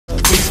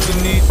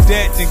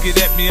that, then get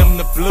at me on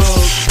the plug.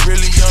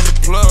 Really on the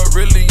plug,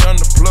 really on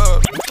the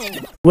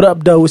plug. What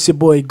up, though? It's your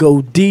boy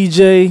Go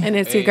DJ. And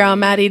it's your girl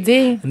Maddie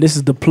D. And this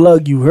is The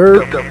Plug You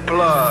Heard. The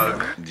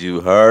plug.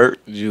 You heard.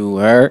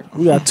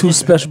 We got two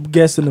special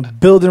guests in the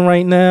building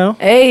right now.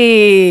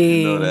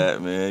 Hey. You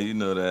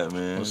know that,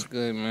 man. What's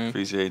good, man?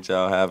 Appreciate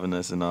y'all having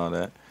us and all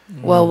that.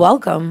 Well,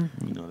 welcome.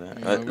 You know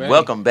that.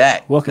 Welcome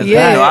back. Welcome Yeah.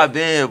 back. You know, I've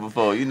been here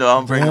before. You know,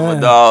 I'm bringing my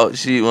dog,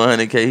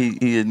 Sheed100k.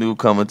 He a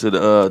newcomer to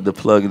the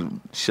Plug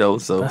show.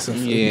 So, That's a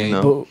you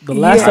know. But the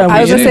last time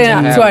I was we just did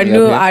saying it.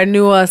 to our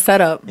new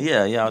setup.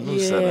 Yeah, y'all knew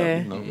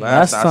setup. You know,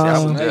 Last last time I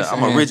was time- there.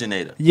 I'm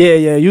originator.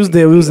 Yeah, you was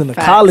there. We was in the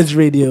Facts. college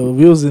radio.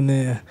 We was in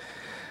there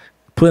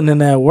putting in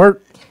that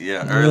work.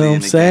 Yeah, You know early what in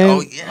I'm the saying?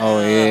 game. Oh,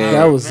 yeah.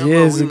 That was Remember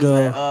years we was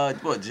ago.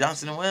 at, what,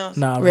 Johnson and Wells?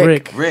 Nah,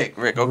 Rick. Rick.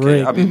 Rick. Okay,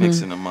 Rick. I'll be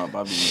mixing them up.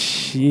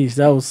 Jeez,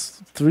 that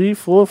was 3,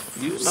 4,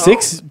 You know.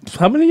 6.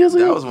 How many years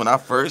That ago? was when I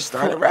first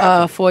started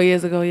rapping. 4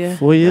 years ago, yeah.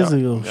 4 years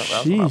ago. Yeah, that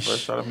was when I first Sheesh.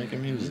 started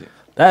making music.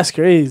 That's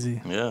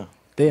crazy. Yeah.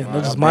 Damn,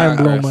 that just Wow, mind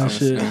blown my yeah.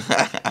 shit.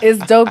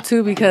 It's dope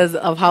too because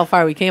of how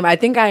far we came. I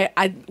think I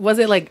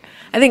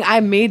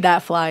made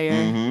that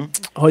flyer.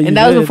 Oh, you And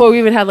that was did? before we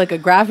even had like a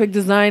graphic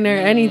designer or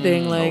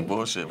anything. No Like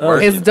bullshit.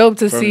 it's dope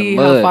to From see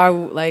the how mud. far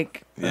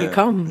like we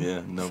come. Yeah,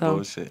 no So-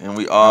 bullshit. And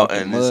we all, the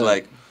and it's mud.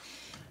 like,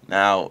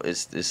 now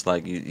it's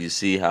like you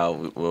see how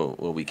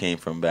where we came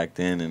from back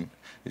then, and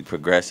we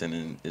progressing,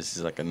 and it's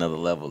just like another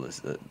level.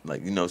 It's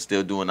like, you know,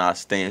 still doing our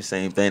same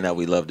thing that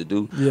we love to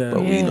do. Yeah.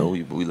 But we Yeah. know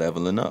we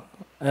leveling up.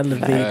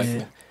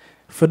 Elevated.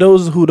 For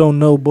those who don't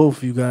know both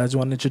of you guys, you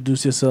want to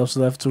introduce yourselves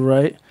left to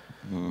right?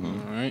 All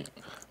right.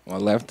 Well,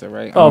 left to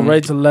right. Oh,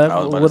 right to left, I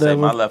was or about to say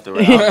whatever. my left or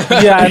right.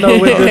 Yeah, I know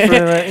we're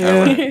different, right?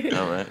 Yeah.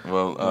 All right.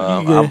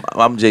 Well, You good.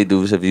 I'm J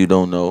Duce. If you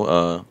don't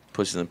know,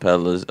 Pushers and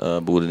Peddlers,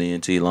 Buddha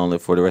ENT, long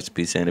live for the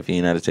recipe. Saying if you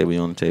ain't at the table, you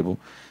on the table.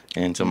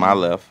 And to my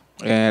left,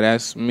 Yeah,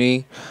 that's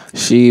me.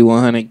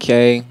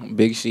 Sheed100k.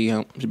 Big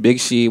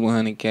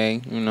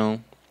Sheed100k. You know,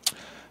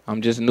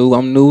 I'm just new.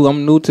 I'm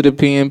new to the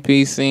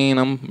PNP scene.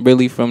 I'm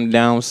really from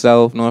down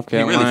south, North he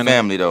Carolina. really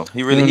family though.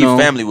 He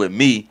family with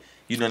me.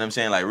 You know what I'm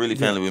saying? Like really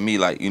family with me.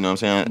 Like, you know what I'm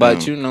saying?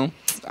 But you know,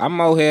 I'm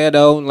out here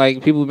though.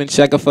 Like people been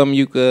checking for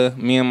me.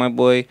 Me and my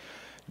boy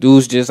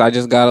Jduce I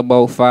just got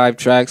about 5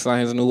 tracks on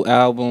his new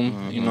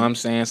album. You know what I'm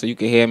saying? So you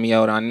can hear me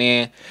out on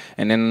there.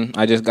 And then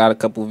I just got a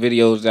couple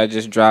videos that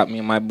just dropped. Me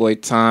and my boy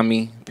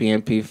Tommy,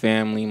 PNP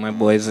family, my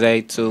boy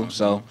Zay too.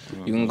 So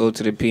you can go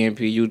to the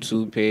PNP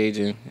YouTube page,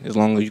 and as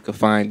long as you can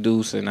find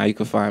Jduce, and now you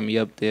can find me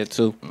up there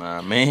too.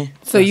 Nah, man.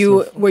 So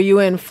were you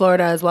in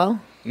Florida as well?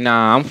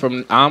 Nah, I'm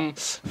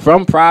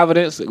from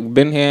Providence.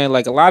 Been here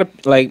like a lot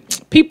of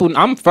like people.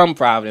 I'm from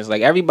Providence.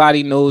 Like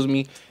everybody knows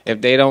me. If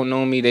they don't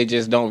know me, they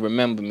just don't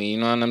remember me. You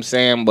know what I'm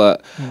saying?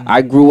 But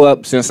I grew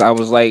up since I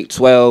was like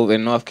 12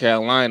 in North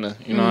Carolina.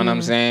 You know what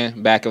I'm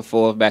saying? Back and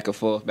forth, back and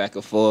forth, back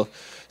and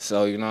forth.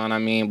 So you know what I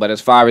mean. But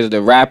as far as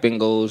the rapping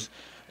goes,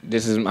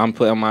 I'm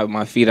putting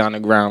my feet on the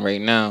ground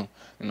right now.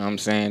 You know what I'm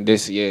saying?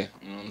 This year.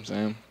 You know what I'm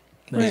saying?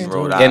 In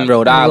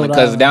Rhode Island,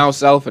 because Island. down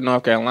south in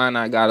North Carolina,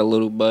 I got a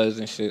little buzz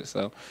and shit.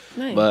 So,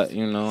 Nice. but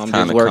you know, I'm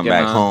Time just to working come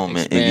back on home and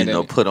you expanding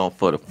know it. put on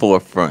for the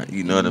forefront.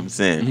 You know what I'm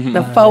saying?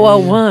 The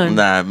 401.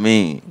 Nah, I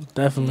mean,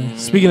 Definitely.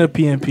 Speaking of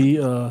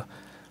PNP,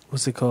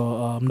 what's it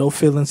called? No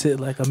Feelings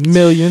hit like a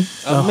million.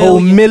 A whole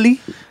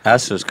milli.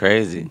 that's just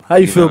crazy. How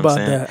you feel know what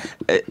I'm about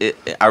saying?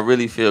 I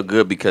really feel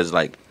good because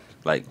like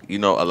you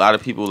know, a lot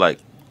of people like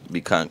be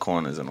cutting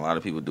corners, and a lot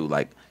of people do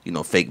like, you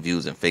know, fake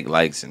views and fake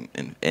likes,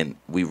 and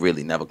we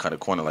really never cut a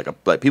corner. Like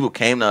people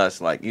came to us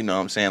like, you know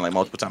what I'm saying, like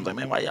multiple times, like,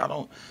 man, why y'all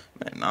don't,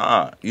 man,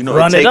 nah, you know,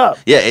 Run it up.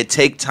 Yeah, it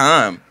take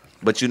time,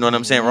 but you know what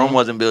I'm saying, Rome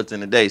wasn't built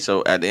in a day.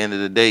 So at the end of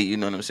the day, you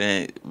know what I'm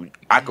saying,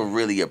 I could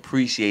really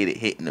appreciate it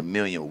hitting a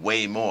million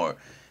way more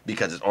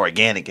because it's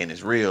organic and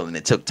it's real, and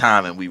it took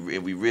time, and we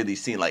really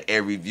seen like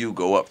every view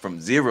go up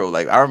from 0.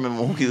 Like I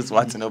remember when we was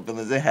watching No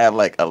Feelings, it had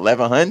like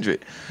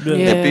 1,100, Yeah.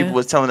 and people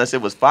was telling us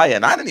it was fire,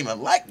 and I didn't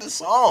even like the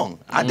song.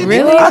 I didn't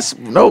Really?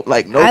 even, no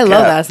I cap. love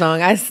that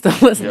song. I still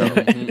listen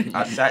to it.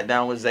 I sat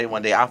down with Zay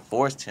one day. I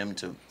forced him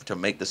to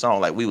make the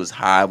song. Like we was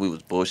high, we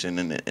was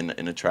bullshitting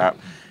in the trap,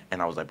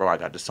 and I was like, bro, I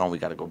got the song. We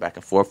got to go back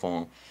and forth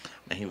on.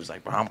 And he was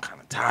like, bro, I'm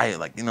kind of tired.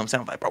 Like, you know what I'm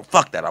saying? I'm like, bro,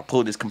 fuck that. I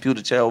pulled this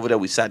computer chair over there.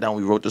 We sat down.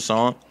 We wrote the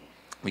song.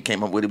 We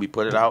came up with it. We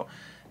put it out.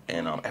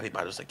 And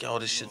everybody was like, yo,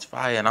 this shit's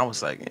fire. And I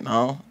was like, you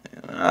know,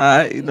 all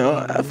right, you know,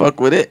 I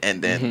fuck with it.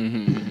 And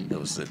then it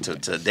was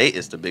to date,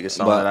 it's the biggest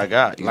song that I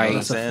got. You know what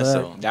I'm saying?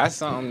 So That's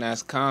something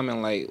that's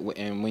common. Like,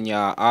 and when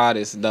y'all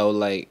artists though,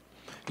 like,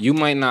 you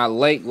might not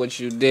like what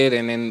you did,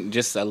 and then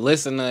just a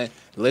listener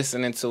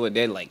listening to it,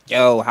 they're like,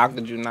 yo, how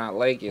could you not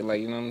like it?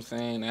 Like, you know what I'm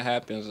saying? That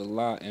happens a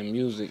lot in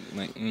music.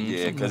 Like,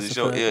 yeah, because it's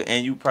your,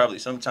 and you probably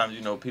sometimes,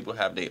 you know, people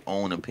have their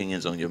own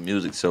opinions on your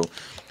music, so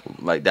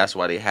like that's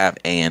why they have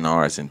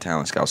A&Rs and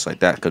talent scouts like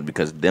that,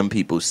 because them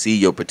people see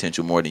your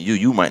potential more than you.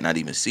 You might not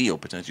even see your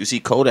potential. You see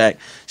Kodak,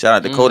 shout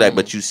out to Kodak,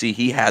 but you see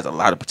he has a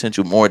lot of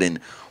potential more than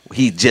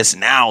he just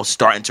now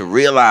starting to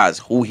realize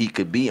who he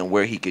could be and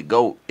where he could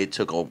go. It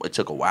took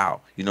a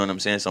while. You know what I'm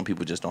saying? Some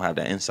people just don't have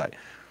that insight.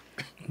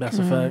 That's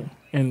a fact.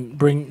 and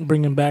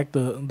bringing back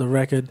the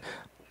record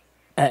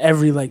at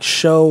every like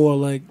show or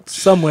like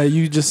somewhere,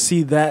 you just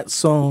see that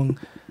song.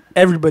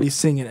 Everybody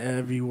singing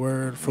every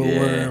word for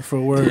word for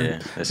word.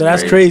 Yeah, so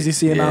that's crazy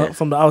seeing out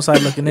from the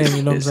outside looking in.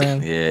 You know what I'm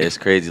saying? Yeah, it's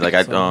crazy. Like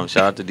I shout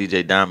out to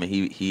DJ Diamond.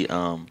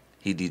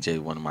 He DJ'd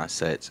one of my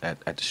sets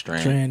at the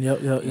Strand.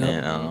 Yep.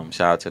 And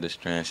shout out to the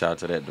Strand. Shout out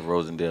to the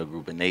Rosendale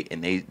group. And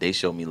they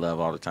show me love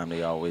all the time.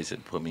 They always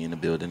put me in the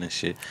building and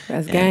shit.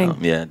 That's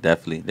gang. Yeah,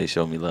 definitely. They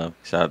show me love.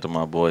 Shout out to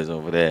my boys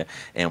over there.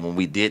 And when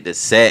we did the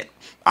set,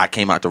 I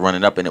came out to Run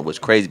It Up and it was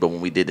crazy. But when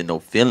we did the No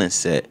Feeling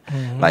set,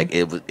 like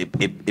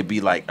it'd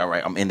be like, all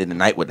right, I'm ending the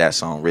night with that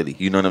song. Really,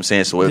 you know what I'm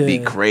saying? So it'd be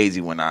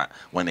crazy when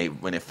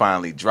it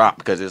finally dropped,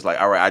 because it's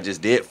like, all right, I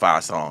just did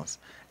 5 songs.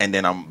 And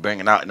then I'm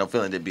bringing out No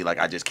Feeling. It'd be like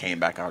I just came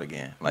back out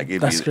again. Like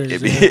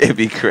it'd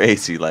be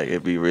crazy. Like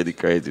it'd be really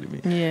crazy to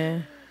me.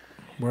 Yeah.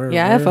 Word.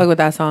 I fuck with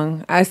that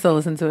song. I still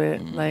listen to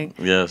it. Like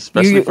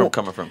especially from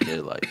coming from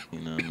here. Like, you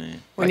know what I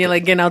mean. When you're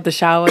like getting out the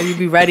shower, you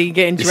be ready,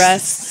 getting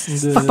dressed.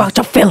 Fuck about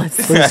your feelings.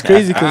 But it's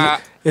crazy because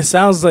it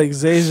sounds like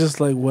Zay's just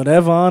like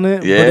whatever on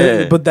it.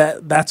 Yeah. But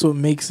that's what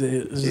makes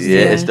it. It's just,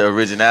 it's the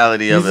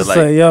originality of it.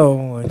 Like,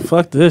 yo, like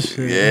fuck this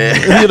shit.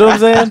 Yeah. You know what I'm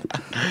saying?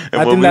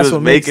 I think that's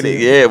what makes it.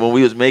 Yeah, when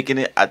we was making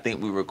it, I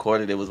think we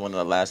recorded. It was one of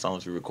the last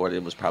songs we recorded.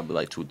 It was probably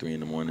like 2, 3 in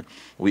the morning.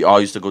 We all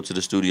used to go to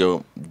the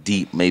studio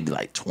deep, maybe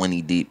like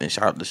 20 deep, and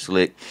shout out to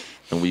Slick.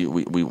 And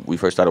we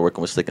first started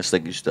working with Slick, and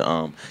Slick used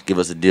to give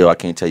us a deal. I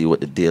can't tell you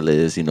what the deal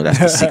is. You know, that's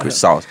the secret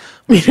sauce.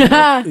 But, you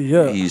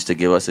know, he used to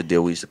give us a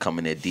deal. We used to come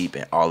in there deep,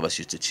 and all of us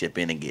used to chip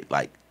in and get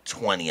like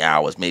 20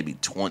 hours, maybe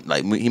 20.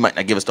 Like, he might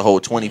not give us the whole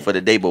 20 for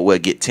the day, but we'll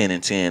get 10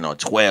 and 10 or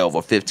 12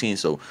 or 15.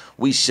 So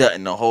we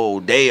shutting the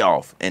whole day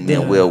off, and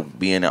then we'll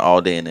be in there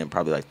all day, and then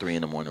probably like 3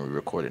 in the morning we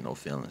recorded No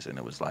Feelings, and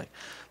it was like,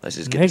 let's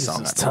just get the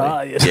song out the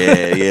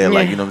way. Yeah,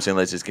 like, you know what I'm saying?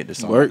 Let's just get the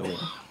song out the way.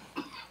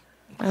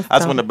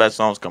 That's when the best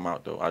songs come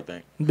out, though, I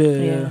think.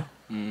 Yeah.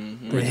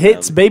 The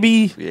hits,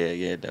 baby.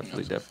 Yeah,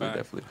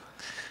 definitely.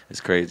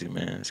 It's crazy,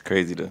 man. It's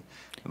crazy to,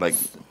 like,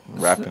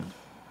 rapping.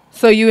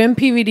 So you in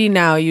PVD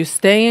now? You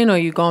staying or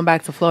you going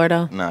back to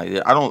Florida? Nah,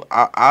 yeah, I don't.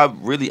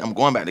 I'm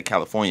going back to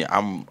California.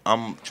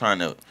 I'm trying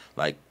to,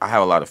 like, I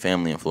have a lot of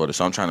family in Florida,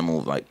 so I'm trying to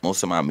move like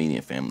most of my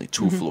immediate family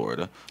to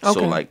Florida. Okay.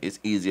 So like it's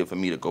easier for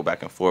me to go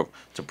back and forth.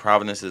 To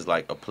Providence is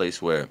like a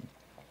place where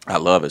I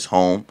love as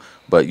home,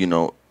 but you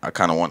know I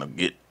kind of want to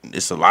get.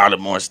 It's a lot of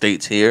more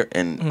states here,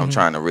 and I'm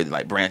trying to really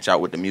like branch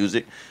out with the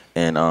music,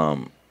 and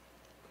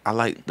I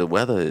like the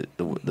weather,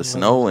 the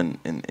snow, and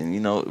you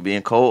know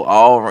being cold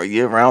all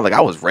year round. Like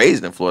I was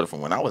raised in Florida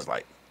from when I was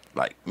like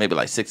maybe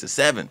like 6 or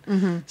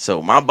 7,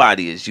 so my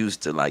body is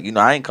used to like, you know,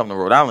 I ain't come to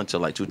Rhode Island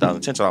until like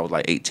 2010, so I was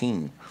like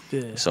 18.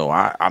 Yeah. So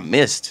I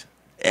missed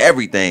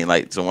everything.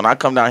 Like, so when I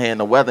come down here in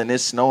the weather and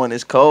it's snow and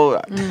it's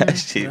cold, that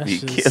shit be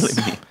killing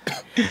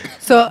me.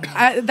 So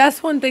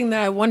that's one thing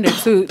that I wondered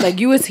too. Like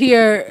you was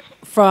here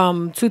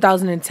from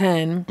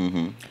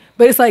 2010,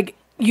 but it's like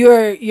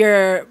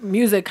your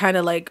music kind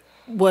of like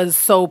was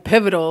so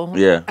pivotal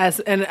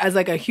as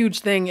like a huge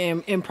thing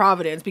in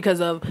Providence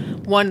because of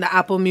the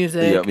Apple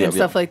Music and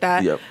stuff like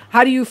that. Yep.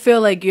 How do you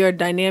feel like your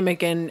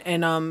dynamic and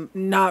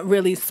not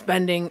really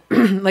spending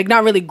like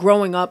not really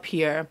growing up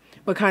here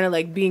but kind of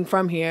like being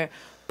from here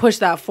push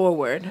that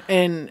forward?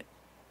 And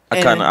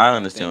I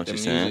understand what you're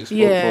saying.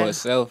 For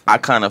itself. I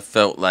kind of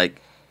felt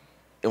like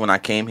when I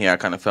came here, I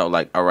kind of felt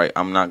like, all right,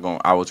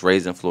 I was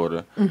raised in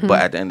Florida, but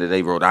at the end of the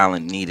day, Rhode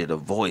Island needed a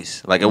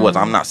voice. Like, it was,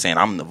 I'm not saying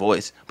I'm the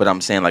voice, but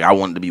I'm saying, like, I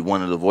wanted to be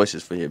one of the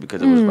voices for here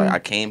because it was like, I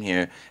came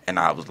here and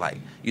I was like,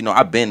 you know,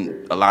 I've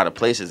been a lot of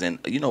places, and,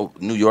 you know,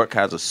 New York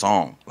has a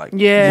song. Like,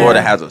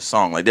 Florida has a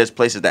song. Like, there's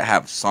places that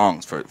have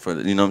songs for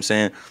you know what I'm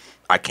saying?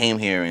 I came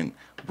here and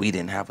we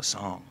didn't have a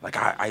song. Like,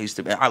 I used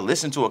to, I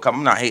listened to a couple,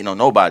 I'm not hating on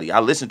nobody. I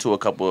listened to a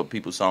couple of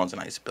people's songs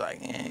and I used to be like,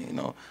 you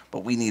know,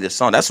 but we need a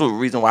song. That's the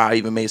reason why I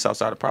even made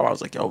Southside of Power. I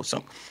was like, yo,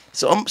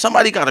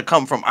 somebody got to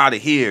come from out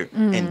of here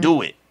and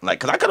do it. Like,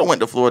 because I could have went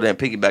to Florida and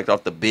piggybacked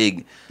off the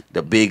big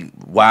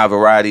wide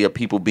variety of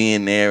people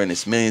being there, and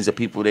it's millions of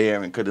people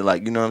there, and could have,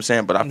 like, you know what I'm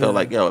saying? But I felt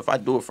like, yo, if I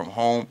do it from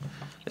home,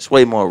 it's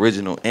way more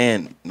original,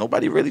 and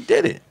nobody really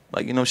did it.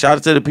 Like, you know, shout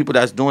out to the people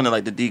that's doing it,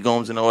 like the D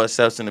Gomes and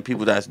OSFs and the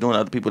people that's doing it,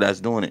 other people that's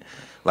doing it.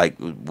 Like,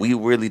 we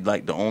really,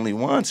 like, the only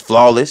ones.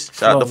 Flawless.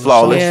 Shout out to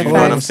Flawless. You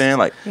know what I'm saying?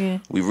 Like,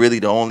 we really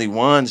the only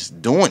ones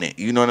doing it.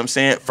 You know what I'm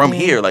saying? From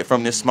here, like,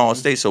 from this small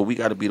state. So we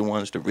got to be the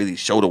ones to really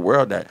show the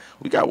world that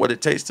we got what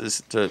it takes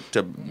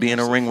to be in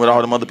a ring with all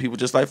them other people,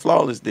 just like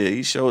Flawless did.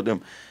 He showed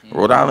them.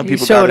 Rhode Island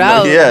people got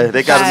enough. Yeah,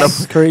 they got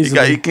enough. Crazy.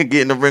 He can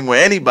get in the ring with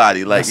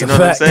anybody. Like, you know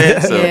what I'm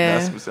saying? So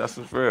that's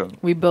what's real.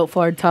 We built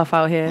for it tough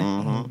out here.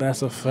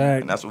 That's a fact.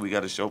 And that's what we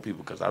got to show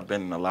people, because I've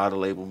been in a lot of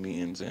label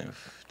meetings and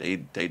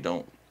they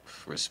don't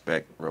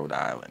respect Rhode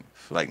Island.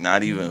 Like,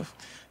 not even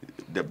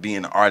being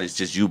an artist,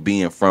 just you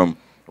being from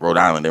Rhode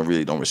Island, they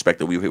really don't respect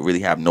it. We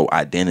really have no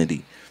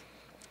identity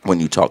when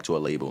you talk to a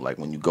label. Like,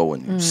 when you go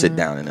and you sit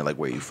down and they're like,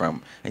 where you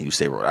from? And you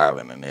say Rhode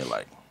Island, and they're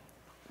like,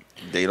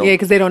 they don't. Yeah,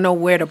 because they don't know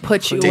where to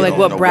put you, They like don't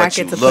what know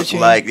bracket what to you look put you.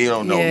 like. They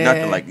don't know Yeah.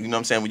 nothing. Like, you know what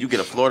I'm saying? When you get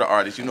a Florida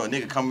artist, you know a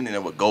nigga coming in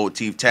there with gold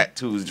teeth,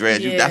 tattoos,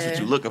 dreads. That's what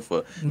Yeah. you looking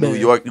for. New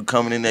York, you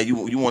coming in there,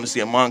 you want to see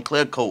a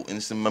Montclair coat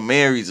and some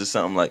Marys or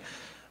something. Like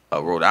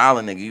a Rhode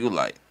Island nigga, you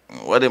like,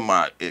 what am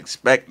I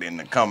expecting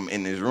to come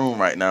in this room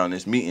right now in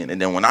this meeting?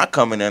 And then when I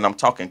come in there and I'm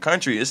talking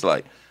country, it's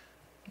like,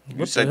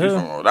 you said you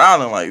from Rhode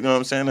Island, like, you know what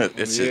I'm saying?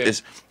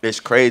 It's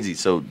crazy.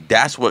 So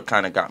that's what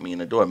kind of got me in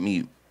the door.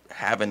 Me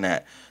having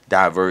that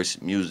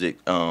diverse music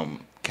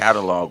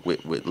catalog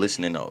with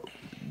listening to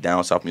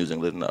down south music,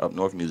 listening to up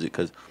north music,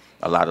 because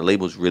a lot of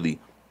labels really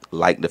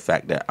like the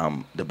fact that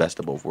I'm the best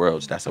of both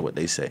worlds. That's what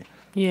they say.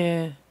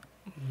 Yeah.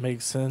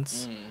 Makes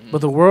sense.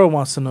 But the world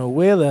wants to know,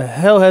 where the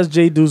hell has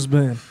J Duce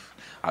been?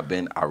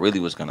 I really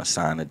was gonna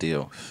sign a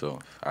deal, so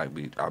I'll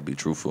be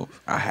truthful.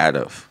 I had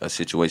a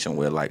situation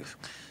where like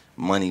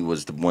money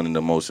was one of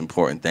the most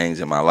important things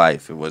in my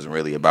life. It wasn't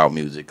really about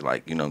music,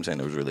 like, you know what I'm saying?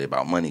 It was really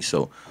about money.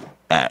 So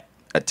at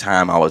a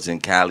time I was in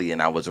Cali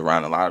and I was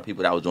around a lot of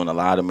people that was doing a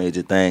lot of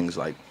major things,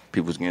 like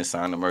people was getting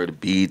signed to Murder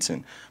Beats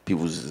and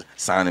people was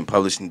signing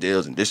publishing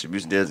deals and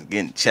distribution deals and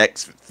getting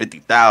checks for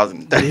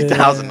 50,000,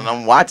 30,000, and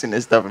I'm watching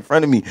this stuff in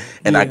front of me,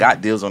 and I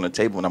got deals on the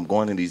table and I'm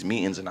going to these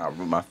meetings and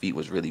my feet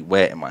was really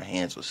wet and my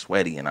hands were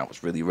sweaty and I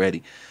was really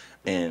ready,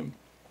 and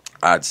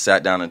I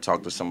sat down and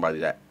talked to somebody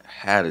that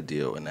had a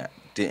deal and that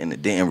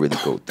didn't really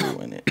go through,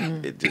 and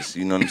it just,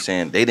 you know what I'm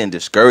saying, they didn't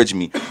discourage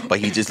me, but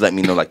he just let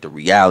me know like the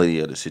reality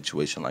of the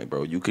situation. Like,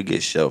 bro, you could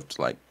get shelved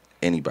like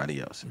anybody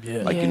else.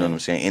 Like, you know what I'm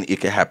saying, and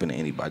it could happen to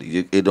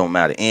anybody. It don't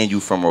matter. And you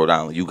from Rhode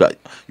Island, you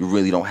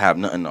really don't have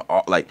nothing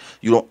to like,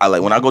 you don't,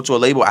 like when I go to a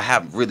label, I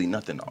have really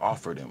nothing to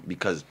offer them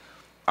because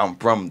I'm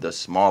from the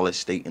smallest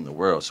state in the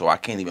world, so I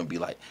can't even be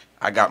like,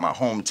 I got my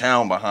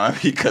hometown behind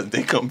me, because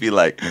they gonna be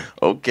like,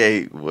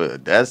 okay, well,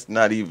 that's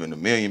not even 1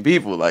 million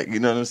people, like, you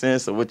know what I'm saying?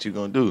 So what you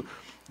gonna do?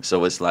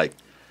 So it's like,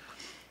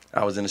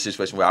 I was in a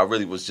situation where I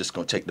really was just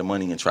gonna take the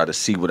money and try to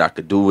see what I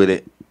could do with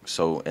it.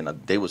 So, and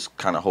they was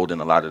kind of holding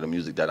a lot of the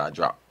music that I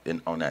dropped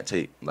on that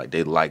tape. Like,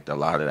 they liked a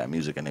lot of that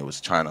music, and they was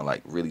trying to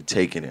like really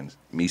take it, and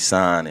me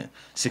sign and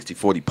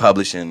 60-40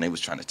 publishing. They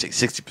was trying to take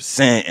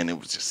 60%, and it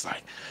was just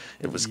like,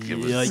 it was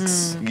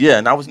yeah.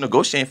 And I was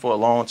negotiating for a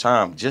long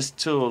time, just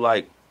till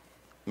like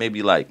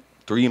maybe like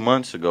 3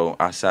 months ago,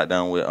 I sat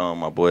down with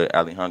my boy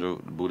Alejandro,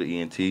 Buddha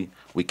ENT.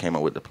 We came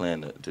up with the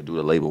plan to do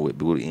the label with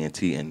Buddha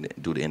ENT and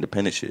do the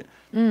independent shit.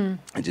 And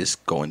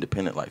just go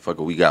independent. Like, fuck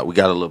it, we got a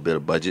little bit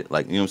of budget.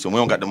 Like, you know what I'm saying?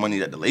 We don't got the money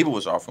that the label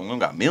was offering. We don't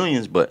got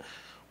millions, but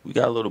we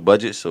got a little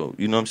budget. So,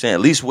 you know what I'm saying?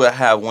 At least we'll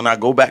have, when I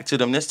go back to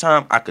them this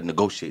time, I could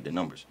negotiate the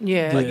numbers.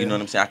 Yeah. Like, you know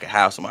what I'm saying? I could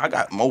have some. I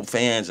got more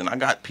fans and I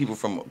got people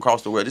from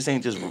across the world. This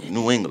ain't just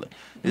New England.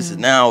 This is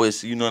now,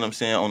 it's, you know what I'm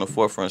saying, on the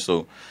forefront.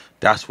 So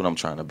that's what I'm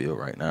trying to build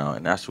right now.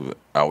 And that's what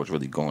I was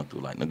really going through,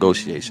 like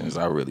negotiations.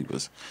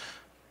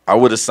 I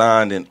would have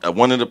signed, and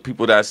one of the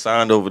people that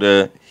signed over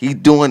there, he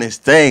doing his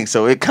thing.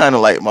 So it kind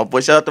of like, my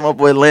boy, shout out to my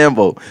boy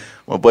Lambo.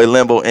 My boy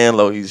Lambo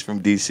Anlo, he's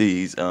from DC.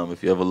 He's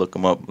if you ever look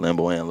him up,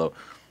 Lambo Anlo,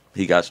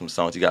 he got some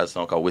songs. He got a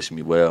song called Wish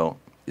Me Well.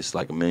 It's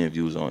like 1 million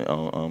views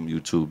on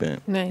YouTube,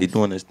 and he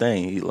doing his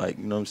thing. He like,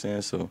 you know what I'm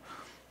saying? So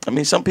I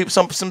mean, some people,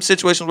 some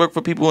situations work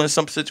for people and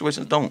some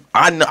situations don't.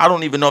 I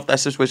don't even know if that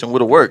situation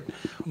would have worked,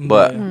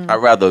 but I'd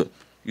rather,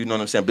 you know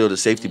what I'm saying, build a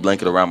safety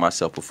blanket around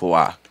myself before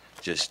I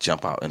just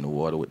jump out in the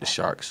water with the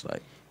sharks.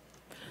 Like,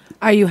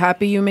 are you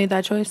happy you made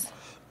that choice?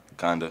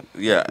 Kinda,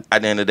 yeah.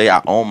 At the end of the day,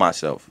 I own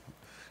myself.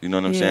 You know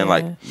what I'm saying?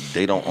 Like,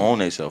 they don't own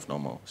themselves no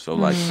more. So,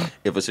 like,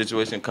 if a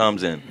situation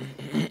comes in,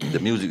 the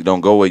music don't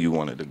go where you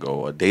want it to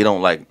go, or they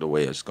don't like the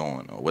way it's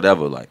going, or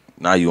whatever, like,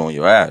 now you on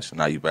your ass.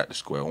 Now you back to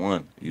square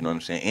one. You know what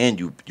I'm saying? And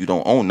you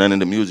don't own none of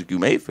the music you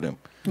made for them.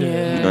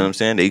 Yeah. You know what I'm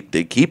saying?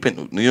 They keep it.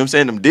 You know what I'm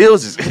saying? Them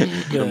deals is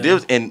them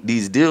deals, and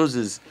these deals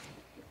is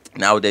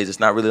nowadays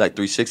it's not really like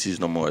 360s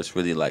no more. It's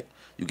really like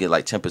you get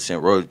like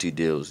 10% royalty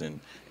deals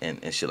and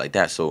shit like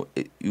that. So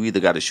you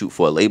either got to shoot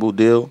for a label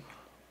deal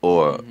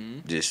or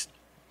just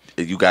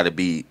you got to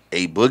be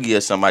a Boogie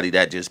or somebody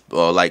that just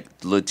like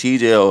Lil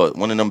TJ or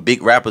one of them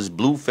big rappers,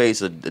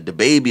 Blueface or the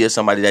Baby or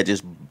somebody that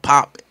just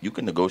pop. You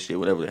can negotiate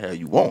whatever the hell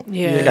you want.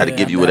 Yeah. They got to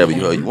give you whatever the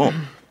hell you want.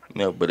 You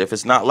know, but if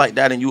it's not like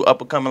that and you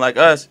up and coming like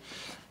us,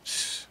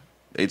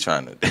 they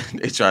trying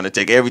to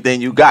take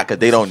everything you got because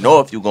they don't know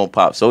if you gonna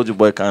pop. Soulja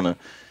Boy kind of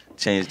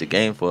changed the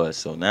game for us.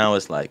 So now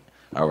it's like,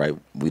 all right,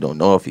 we don't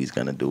know if he's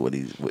gonna do what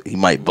he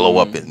might blow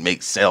up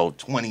and sell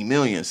 20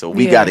 million. So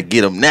we got to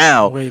get him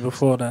now. Way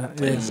before that.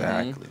 Yeah.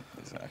 Exactly.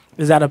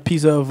 Is that a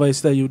piece of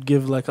advice that you'd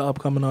give like an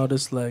upcoming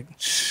artist? Like,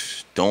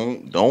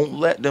 don't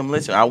let them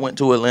listen. I went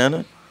to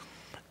Atlanta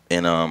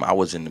and I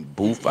was in the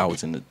booth. I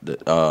was in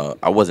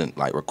I wasn't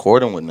like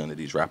recording with none of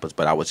these rappers,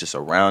 but I was just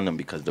around them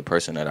because the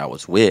person that I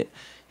was with,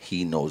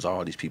 he knows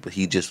all these people.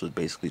 He just was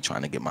basically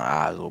trying to get my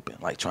eyes open,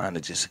 like trying to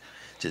just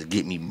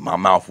get me my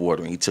mouth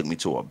watering. He took me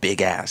to a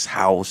big ass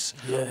house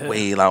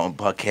way out in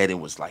Buckhead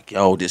and was like,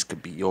 yo, this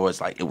could be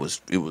yours. Like it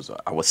was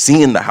I was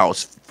seeing the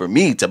house for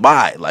me to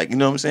buy. Like, you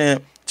know what I'm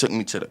saying? Took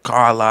me to the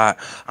car lot.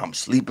 I'm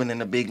sleeping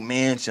in a big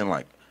mansion.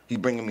 Like, He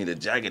bringing me to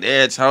Jagged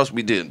Edge house.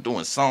 We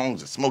doing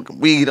songs and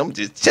smoking weed. I'm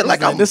just chilling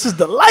like I'm. This is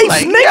the life,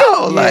 like, nigga.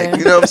 Yo, like,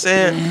 you know what I'm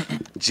saying?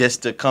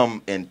 Just to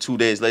come and 2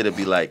 days later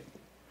be like,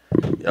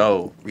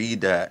 yo,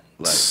 read that.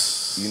 Like,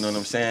 you know what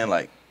I'm saying?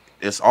 Like,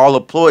 it's all a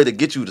ploy to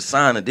get you to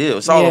sign a deal.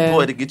 It's all a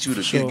ploy to get you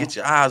to get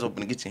your eyes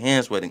open and get your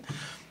hands sweating.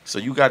 So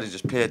you got to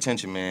just pay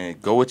attention, man.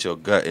 Go with your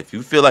gut. If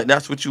you feel like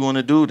that's what you want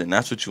to do, then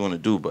that's what you want to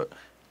do. But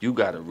you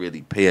got to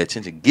really pay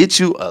attention. Get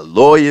you a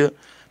lawyer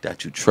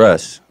that you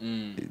trust.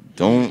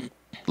 Don't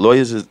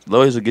lawyers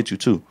will get you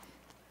too.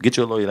 Get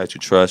you a lawyer that you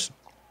trust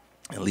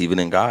and leave it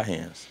in God's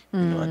hands. You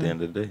know, at the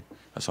end of the day,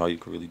 that's all you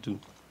can really do.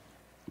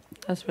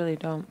 That's really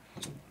dope.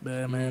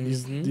 Yeah, man,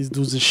 these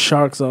dudes are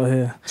sharks out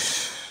here.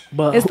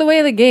 But It's the way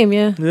of the game,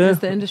 yeah.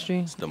 It's the industry.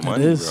 It's the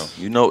money, bro.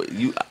 You know,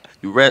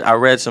 I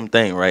read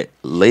something, right?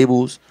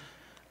 Labels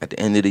at the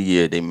end of the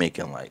year they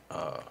making like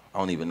I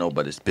don't even know,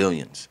 but it's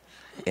billions.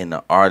 And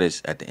the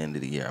artists at the end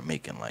of the year are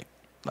making like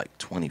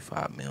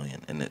 25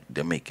 million, and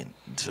they're making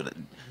so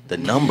the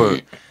number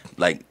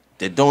like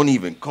they don't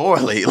even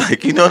correlate.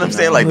 Like, you know what I'm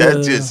saying? Like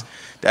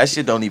that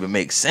shit don't even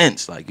make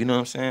sense. Like, you know what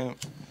I'm saying?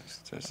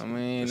 I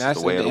mean, that's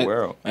the way of the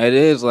world. It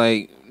is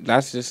like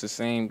that's just the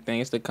same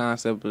thing. It's the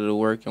concept of the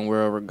working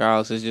world,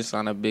 regardless. It's just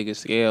on a bigger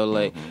scale.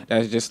 Like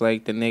that's just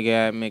like the nigga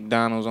at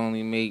McDonald's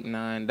only make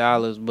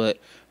 $9, but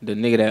the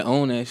nigga that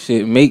own that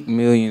shit make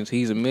millions.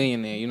 He's a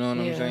millionaire. You know what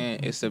I'm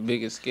saying? It's a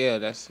bigger scale.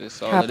 That's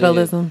just all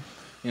capitalism. It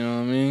is. You know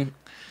what I mean?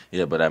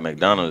 Yeah, but at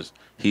McDonald's,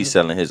 he's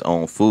selling his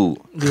own food.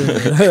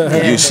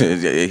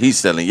 He's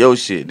selling your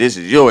shit. This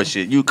is your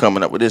shit. You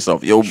coming up with this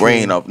off your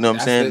brain off. You know what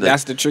I'm saying?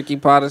 That's the tricky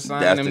part of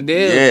signing them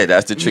deals. Yeah,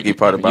 that's the tricky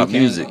part about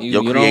music.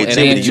 Your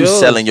creativity. You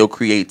selling your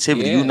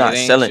creativity. You not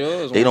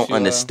selling. They don't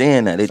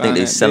understand that. They think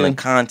they selling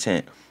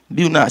content.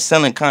 You not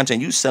selling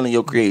content. You selling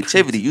your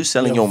creativity. You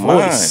selling your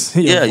mind.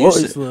 Yeah.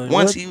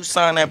 Once you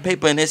sign that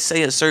paper and it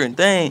say a certain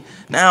thing,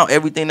 now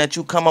everything that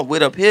you come up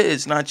with up here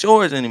is not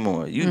yours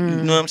anymore. You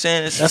know what I'm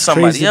saying? It's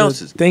somebody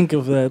else's. Think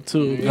of that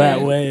too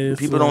that way.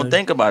 People don't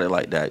think about it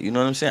like that. You know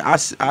what I'm saying?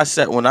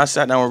 When I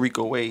sat down with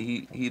Rico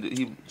Wade,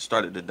 he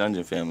started the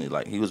Dungeon Family.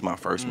 Like, he was my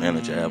first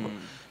manager ever.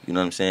 You know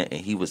what I'm saying? And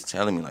he was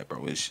telling me, like,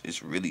 bro,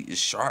 it's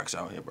sharks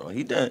out here, bro.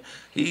 He done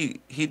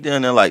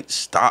there, like,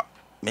 stop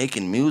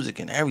making music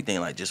and everything,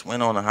 like, just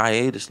went on a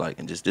hiatus, like,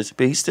 and just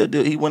disappeared.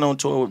 He went on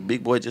tour with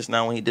Big Boy just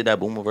now when he did that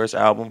Boomerverse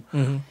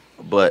album.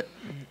 But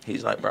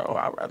he's like, bro,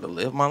 I'd rather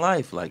live my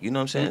life. Like, you know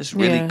what I'm saying? It's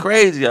really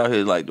crazy out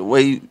here. Like, the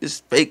way it's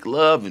fake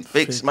love and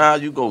fake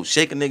smiles. You go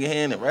shake a nigga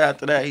hand, and right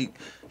after that, he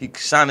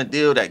signed a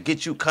deal that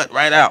gets you cut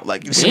right out.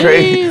 Like, it's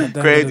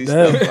crazy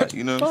stuff. Like,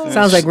 you know what I'm saying?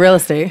 Sounds like real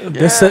estate.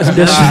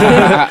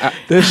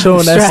 They're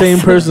showing that same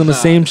person the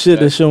same shit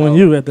they're showing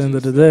you at the end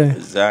of the day.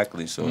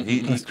 Exactly. So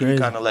he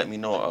kind of let me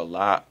know a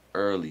lot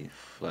early.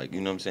 Like,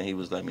 you know what I'm saying? He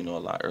was letting me know a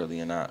lot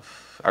early, and I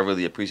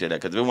really appreciate that,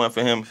 because if it weren't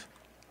for him,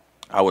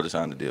 I would have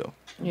signed the deal.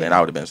 Man,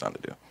 I would have been signed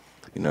the deal.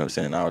 You know what I'm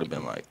saying? I would have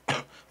been like,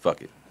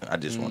 fuck it. I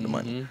just want the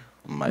money.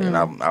 Like, and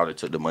I would have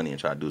took the money and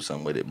tried to do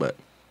something with it, but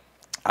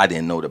I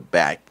didn't know the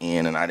back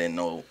end, and I didn't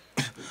know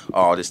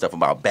all this stuff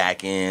about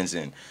back ends,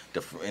 and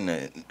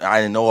I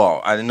didn't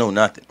know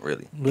nothing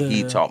really. Yeah.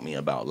 He taught me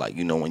about, like,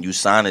 you know, when you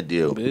sign a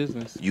deal,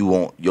 business, you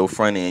want your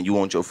front end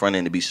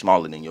to be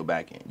smaller than your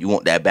back end. You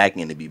want that back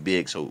end to be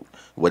big. So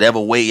whatever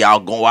way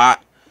y'all go out,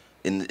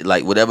 and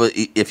like whatever,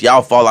 if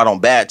y'all fall out on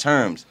bad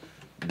terms,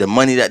 the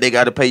money that they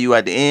got to pay you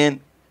at the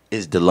end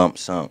is the lump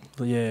sum.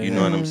 Yeah, you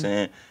know what I'm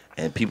saying?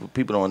 And people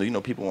don't, you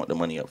know, people want the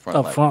money up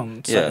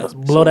front. So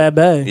blow that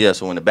bag. Yeah,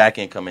 so when the back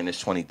end come in, it's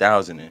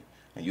 20,000, and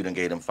you done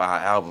gave them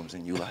 5 albums,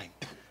 and you like,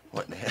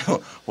 what the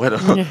hell? Where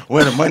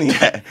the money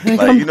at?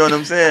 Like, you know what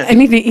I'm saying? I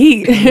need to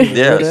eat.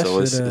 Yeah, so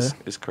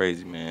it's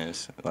crazy, man.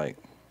 It's like,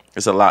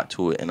 it's a lot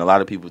to it, and a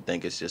lot of people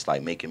think it's just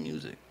like making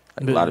music.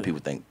 Like, a lot of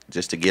people think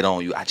just to get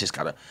on, I just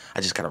gotta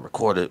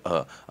record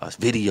a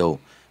video.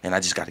 And I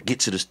just got to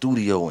get to the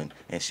studio and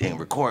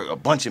record a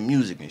bunch of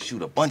music and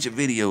shoot a bunch of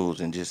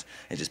videos and just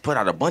put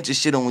out a bunch of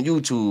shit on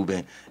YouTube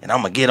and I'm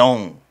gonna get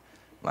on.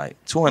 Like,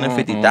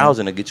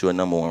 250,000 to get you a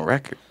 #1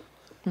 record.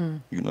 You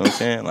know what I'm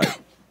saying? Like,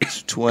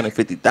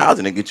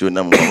 250,000 to get you a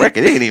 #1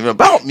 record. It ain't even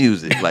about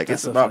music. Like,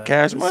 it's about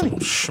cash money.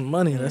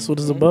 Money. That's what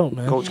it's about,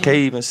 man. Coach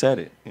K even said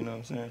it. You know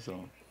what I'm saying?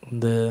 So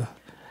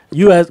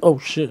oh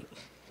shit.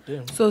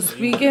 Damn. So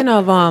speaking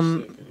of a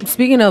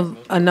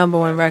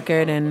 #1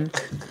 record and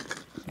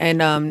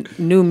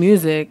new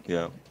music.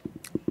 Yeah.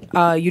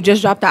 You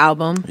just dropped the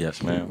album.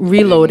 Yes, ma'am.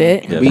 Reload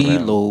It. Yes,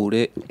 Reload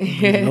It.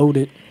 Reload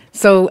It.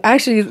 So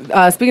actually,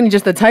 speaking of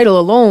just the title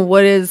alone,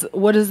 what is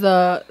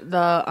the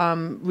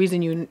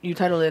reason you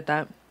titled it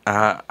that?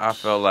 I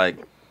felt like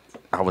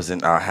I was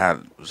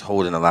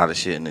holding a lot of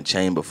shit in the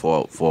chamber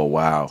for a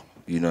while.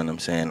 You know what I'm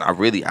saying? I've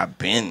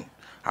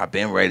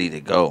been ready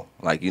to go.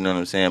 Like, you know what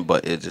I'm saying?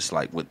 But it's just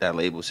like with that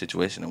label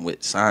situation and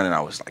with signing,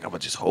 I was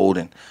just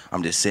holding.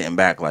 I'm just sitting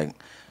back, like,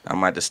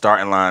 I'm at the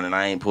starting line and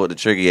I ain't pulled the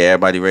trigger yet.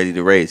 Everybody ready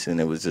to race,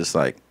 and it was just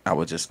like, I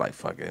was just like,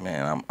 fuck it,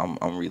 man.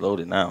 I'm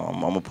reloaded now.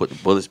 I'm gonna put the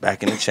bullets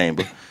back in the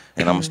chamber,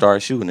 And I'm gonna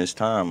start shooting this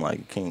time.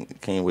 Like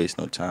can't waste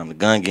no time. The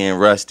gun getting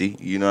rusty.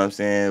 You know what I'm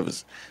saying?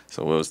 It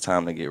was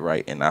time to get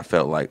right. And I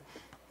felt like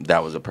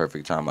that was a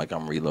perfect time. Like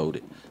I'm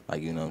reloaded.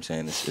 Like you know what I'm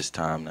saying? It's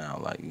time now.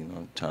 Like you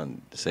know,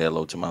 time to say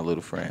hello to my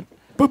little friend.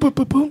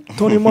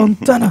 Tony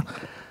Montana.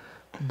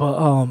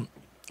 But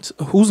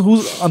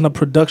who's on the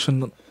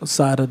production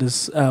side of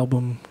this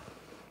album?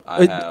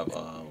 I have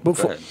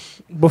before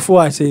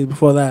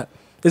that.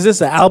 Is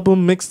this an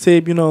album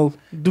mixtape? You know,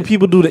 do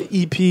people do the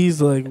EPs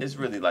like? It's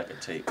really like a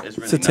tape. It's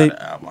really not an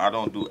album. I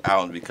don't do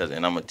albums because,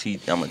 and I'm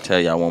gonna tell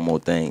y'all one more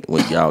thing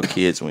with y'all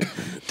kids,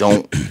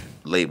 don't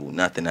label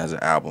nothing as an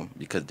album,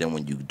 because then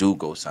when you do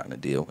go sign a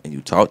deal and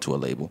you talk to a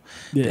label,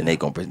 then they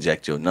gonna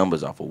project your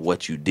numbers off of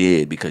what you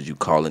did because you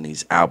calling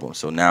these albums.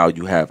 So now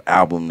you have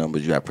album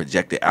numbers, you have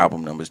projected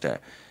album numbers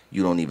that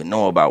you don't even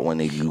know about when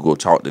you go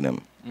talk to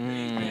them.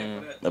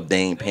 If they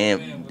ain't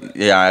paying,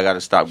 I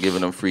gotta stop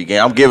giving them free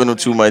game. I'm giving them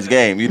too much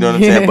game. You know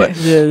what I'm saying? But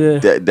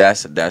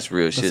that's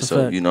real shit.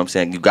 So you know what I'm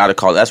saying? You gotta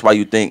call. That's why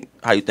you think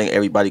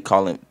everybody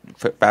calling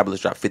Fabulous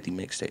drop 50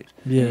 mixtapes.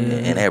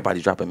 And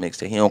everybody dropping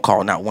mixtape. He don't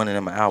call not one of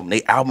them an album.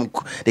 They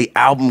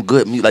album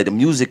good. Like the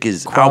music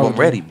is quality, album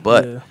ready,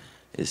 but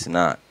it's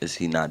not.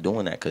 He not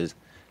doing that because.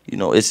 You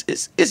know, it's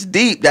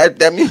deep.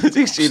 That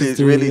music shit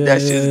is really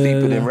that shit's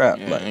deeper than rap.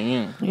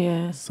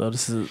 Like, So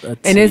this is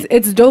and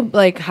it's dope.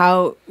 Like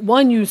how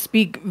you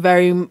speak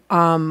very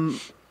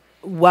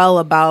well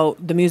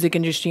about the music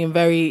industry and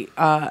very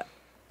I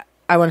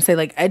want to say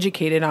like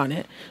educated on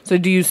it. So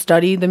do you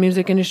study the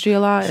music industry a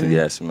lot?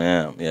 Yes,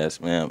 ma'am.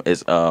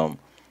 It's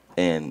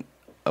and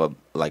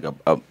like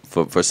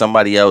for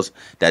somebody else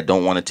that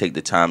don't want to take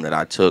the time that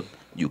I took.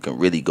 You can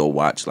really go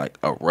watch like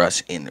a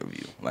Russ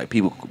interview. Like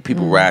people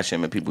rash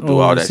him and people do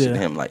all that shit to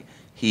him. Like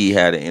he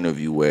had an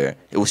interview where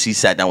he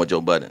sat down with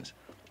Joe Buttons,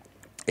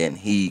 and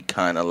he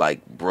kind of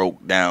like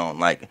broke down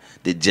like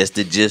the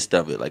gist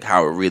of it, like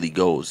how it really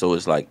goes. So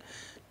it's like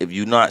if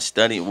you're not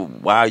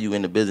studying, why are you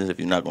in the business if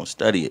you're not gonna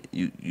study it?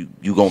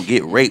 You gonna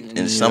get raped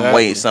in some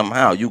way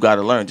somehow. You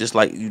gotta learn. Just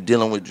like you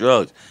dealing with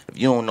drugs. If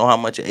you don't know how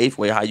much an eighth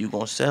way, how you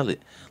gonna sell it?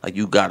 Like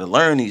you gotta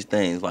learn these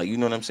things. Like you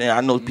know what I'm saying?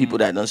 I know people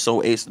that done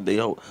sold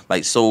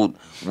sold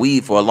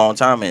weed for a long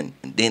time and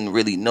didn't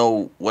really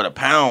know what a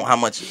pound, how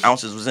much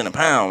ounces was in a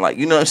pound. Like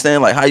you know what I'm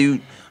saying? Like how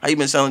you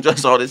been selling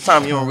drugs all this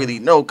time? You don't really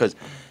know because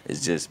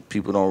it's just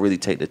people don't really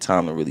take the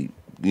time to really.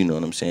 You know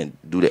what I'm saying?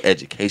 Do the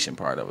education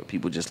part of it.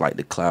 People just like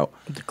the clout.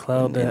 The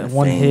clout, that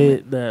one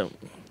hit, that.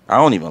 I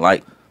don't even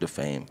like the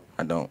fame.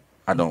 I don't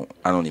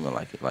even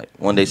like it. Like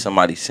one day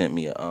somebody sent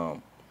me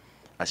a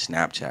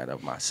Snapchat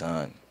of my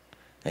son,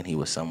 and he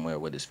was somewhere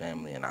with his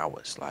family, and I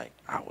was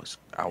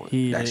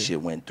that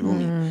shit went through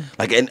me.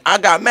 Like, and I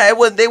got mad.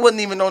 They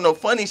wasn't even on no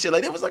funny shit.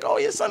 Like, they was like, oh,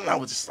 your son. And I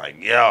was just like,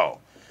 yo.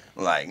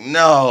 Like,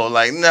 no,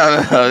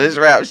 this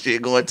rap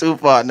shit going too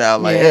far now.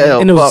 Like, hell,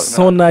 and it was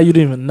so now you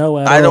didn't even know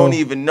at all. I don't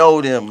even know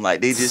them.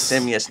 Like, they just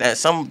sent me a snap.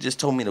 Some just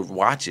told me to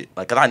watch it.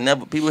 Like, 'cause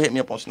people hit me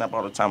up on Snap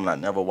all the time, and I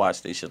never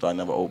watch their shit, so I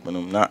never open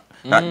them. Not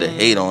to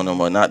hate on them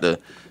or not to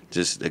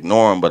just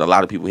ignore them, but a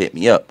lot of people hit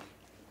me up.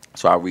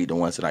 So I read the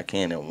ones that I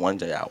can, and one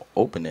day I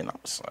opened it, and I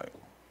was like,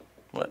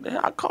 what the hell?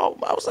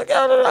 I was like,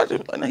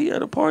 and he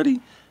had a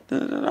party. I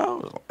was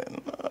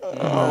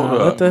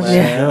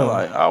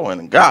like, like, I went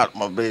and got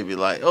my baby.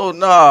 Like, oh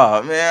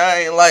nah, man,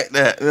 I ain't like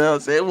that. You know what I'm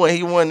saying?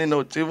 He wasn't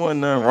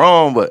nothing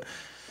wrong, but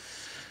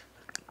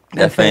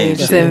that fame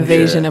just shit, an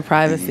invasion of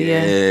privacy.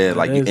 Yeah,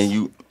 like, and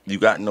you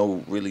got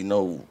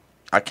no.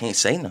 I can't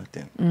say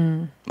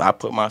nothing. I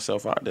put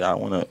myself out there.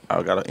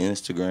 I got an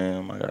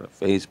Instagram. I got a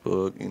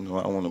Facebook. You know,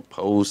 I want to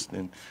post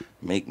and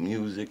make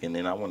music, and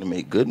then I want to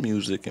make good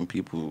music, and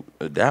people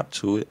adapt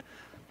to it.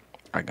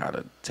 I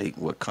gotta take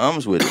what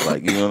comes with it,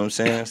 like, you know what I'm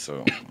saying?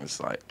 So it's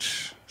like,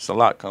 it's a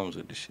lot comes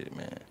with this shit,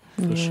 man.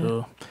 For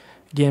sure.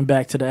 Getting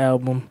back to the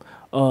album,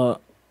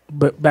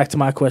 but back to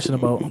my question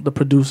about the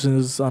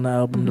producers on the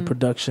album, the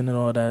production and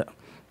all that.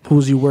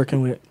 Who's you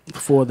working with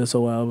for this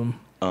whole album?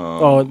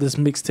 This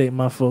mixtape,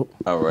 my fault.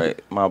 All right,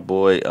 my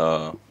boy.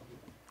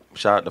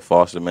 Shout out to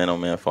Foster, Man on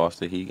Man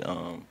Foster. He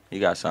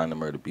got signed to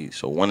Murder Beats.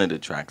 So one of the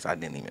tracks I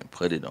didn't even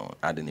put it on.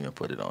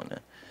 There.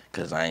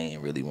 Because I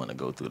ain't really want to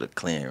go through the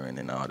clearing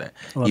and all that.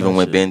 Even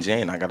with Ben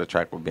Jane, I got a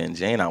track with Ben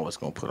Jane I was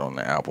going to put on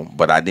the album.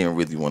 But I didn't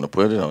really want to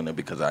put it on there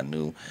because I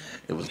knew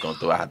it was going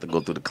to I had to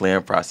go through the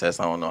clearing process.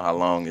 I don't know how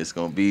long it's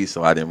going to be,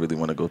 so I didn't really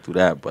want to go through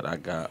that. But I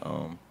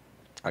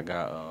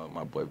got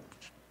my boy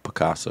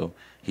Picasso.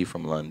 He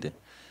from London.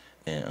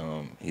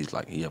 And he's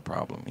like, he a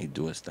problem. He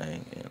do his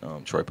thing.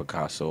 And Troy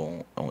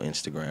Picasso on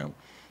Instagram.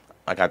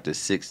 I got this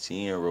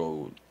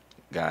 16-year-old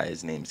guy.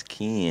 His name's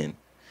Ken.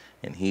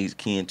 And he's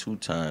Ken 2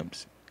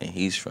 times. And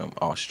he's from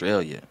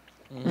Australia.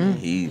 And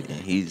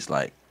he's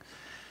like,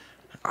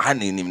 I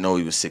didn't even know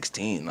he was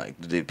 16. Like,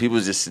 he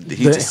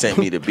just sent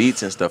me the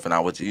beats and stuff, and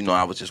I was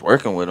just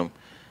working with him.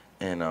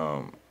 And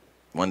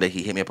one day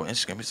he hit me up on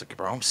Instagram. He's like,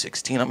 bro, I'm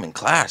 16. I'm in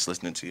class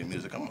listening to your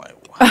music. I'm like,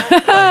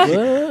 wow.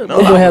 You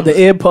don't have the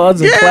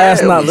AirPods in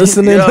class, not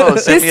listening.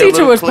 This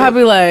teacher was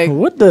probably like,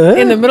 what the heck?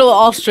 In the middle of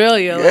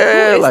Australia. Yeah, like,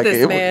 who is like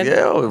this man?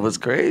 it was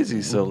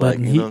crazy. So But like,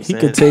 you know what I'm he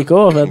saying? could take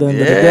off at the end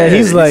of the day.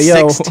 He's like,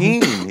 yo,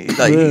 16.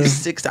 He's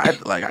 16.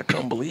 I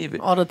couldn't believe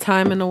it. All the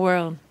time in the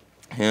world.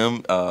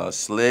 Him,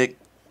 Slick.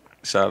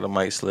 Shout out to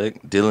Mike Slick,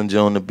 Dylan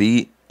Joe on the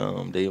beat,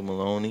 Dave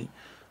Maloney.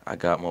 I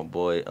got my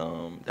boy.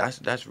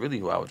 That's really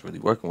who I was really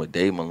working with,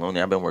 Dave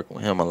Maloney. I've been working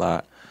with him a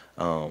lot.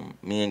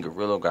 Me and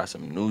Gorilla got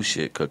some new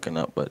shit cooking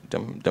up, but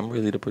them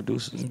really the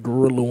producers.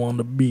 Gorilla on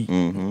the beat.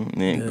 Mm-hmm.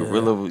 And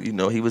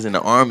Gorilla, he was in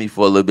the Army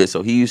for a little bit,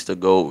 so he used to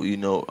go,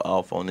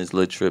 off on his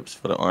little trips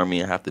for the Army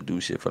and have to do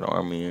shit for the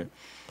Army. And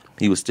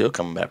he was still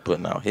coming back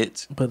putting out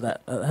hits. But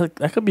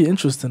that could be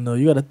interesting though.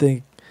 You got to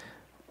think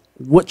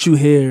what you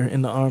hear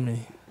in the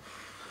Army.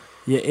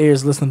 Your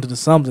ears listening to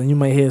something, you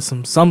might hear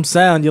some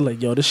sound. You're like,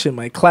 yo, this shit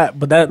might clap,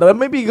 but that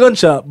may be a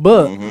gunshot.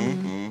 But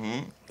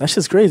that's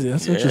just crazy.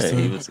 That's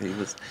interesting.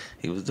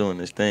 He was doing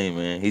this thing,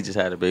 man. He just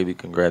had a baby.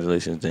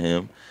 Congratulations to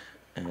him.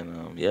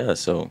 And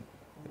so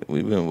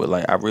we've been with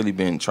I really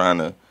been trying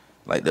to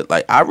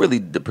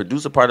the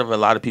producer part of it, a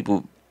lot of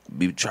people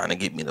be trying to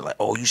get me to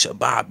oh, you should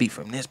buy a beat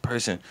from this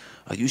person,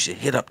 or you should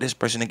hit up this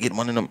person and get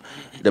one of them.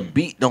 The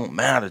beat don't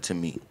matter to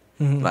me.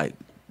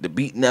 The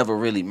beat never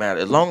really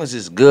matters. As long as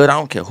it's good, I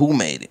don't care who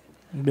made it.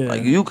 Yeah.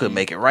 You could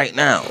make it right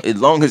now.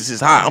 As long as it's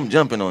hot, I'm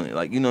jumping on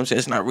it. You know what I'm saying?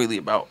 It's not really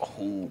about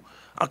who,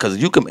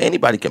 because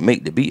anybody can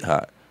make the beat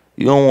hot.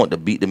 You don't want the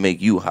beat to make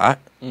you hot.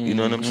 You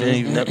know what I'm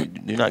saying?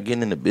 You're not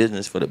getting in the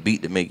business for the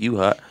beat to make you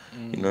hot.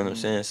 You know what I'm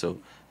saying? So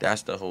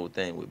that's the whole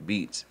thing with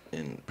beats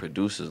and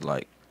producers.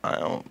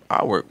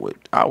 I work with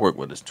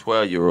this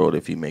 12-year-old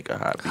if he make a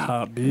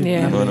hot beat.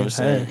 Yeah. You know what I'm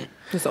saying?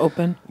 Just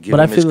open. Give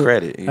him his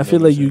credit. I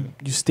feel like you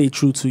stay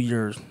true to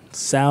your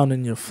sound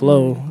and your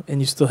flow, and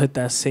you still hit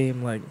that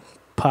same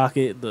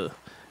pocket.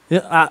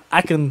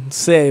 I can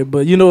say,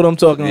 but you know what I'm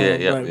talking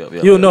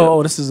about. You'll know.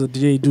 Oh, this is a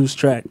J Duce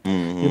track. You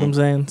know what I'm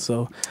saying?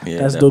 So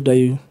that's dope that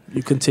you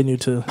continue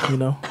to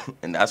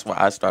And that's why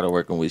I started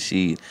working with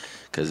Sheed.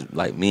 Cause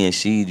me and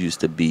Sheed used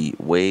to be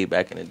way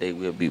back in the day.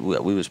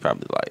 We was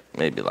probably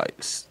maybe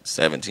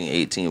 17,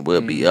 18.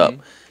 We'll be up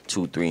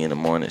 2, 3 in the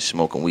morning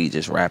smoking weed,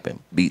 just rapping,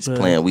 beats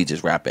playing, we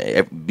just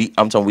rapping.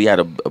 I'm talking. We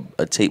had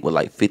a tape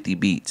with 50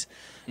 beats,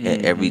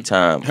 and every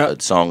time a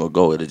song will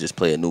go, it'll just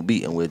play a new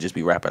beat, and we'll just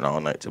be rapping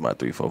all night till about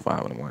 3, 4,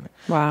 5 in the morning.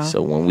 Wow.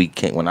 So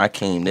when I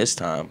came this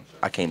time,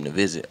 I came to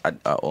visit.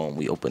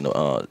 We opened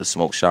the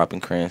smoke shop in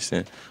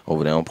Cranston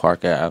over there on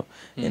Park Ave,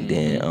 and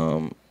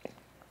then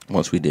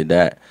once we did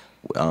that.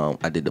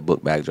 I did the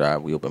book bag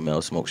drive. We opened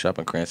Mel Smoke Shop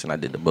in Cranston. I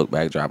did the book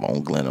bag drive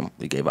on Glenham.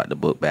 We gave out the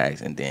book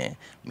bags, and then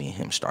me and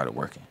him started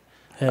working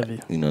heavy.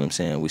 You know what I'm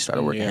saying? We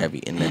started working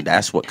heavy, and then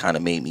that's what kind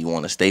of made me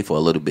want to stay for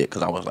a little bit,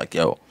 because I was like,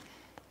 yo,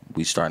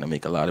 we starting to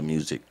make a lot of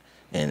music,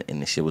 and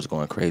the shit was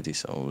going crazy.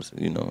 So it was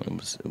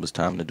it was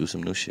time to do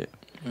some new shit.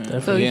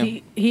 So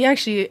he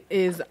actually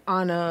is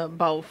on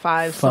about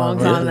 5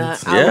 songs on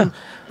that album.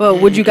 But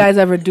would you guys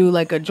ever do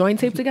a joint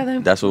tape together?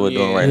 That's what we're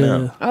doing right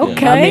now.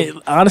 Okay. I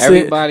mean, honestly,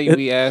 everybody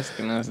be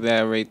asking us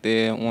that right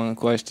there. One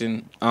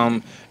question.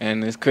 And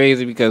it's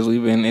crazy because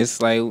it's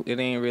it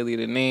ain't really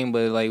the name,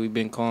 but we've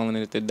been calling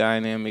it the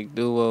dynamic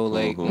duo.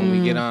 When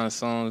we get on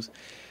songs.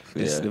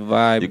 It's the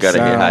vibe. You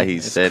gotta hear how he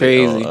said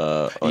crazy. it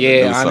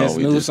on on this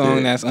new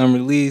song that's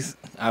unreleased.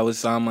 I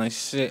was on my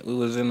shit. We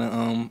was in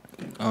the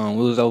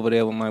we was over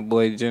there with my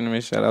boy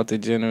Generous. Shout out to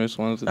Generous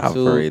 1 to 2.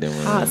 You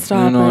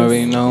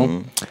already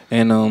know.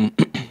 And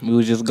we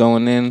was just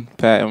going in,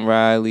 Pat and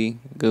Riley,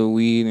 good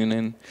weed, and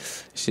then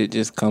shit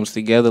just comes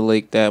together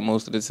like that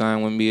most of the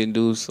time when me and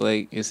Deuce,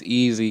 it's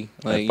easy.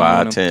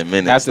 5-10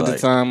 minutes. After the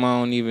time, I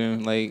don't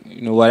even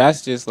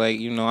that's just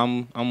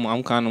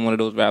I'm kind of one of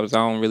those rappers. I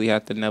don't really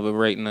have to never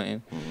write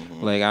nothing.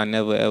 I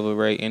never ever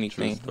write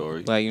anything.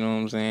 You know what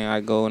I'm saying?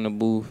 I go in the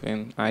booth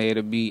and I hear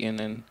the beat, and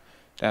then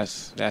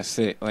that's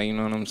it. You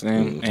know what I'm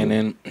saying? And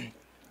then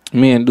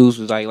me and Deuce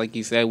was like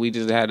you said, we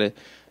just had a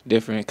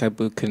different type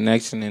of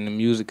connection in the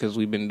music because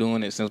we've been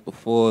doing it since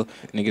before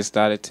niggas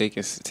started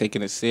taking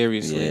it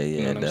seriously.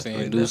 You know what I'm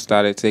saying? Deuce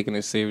started taking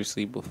it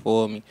seriously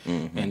before me,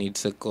 and he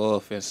took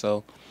off, and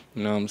so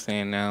you know what I'm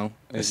saying. Now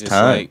it's just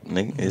time,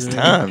 nigga. It's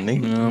time,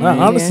 nigga. You know what I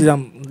mean?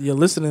 Honestly, you're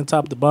listening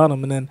top to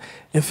bottom, and then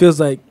it feels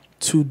like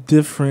two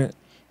different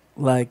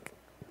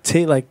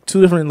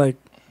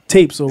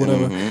tapes or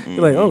whatever.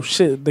 You're like, oh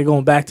shit, they're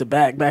going back to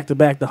back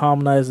to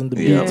harmonizing the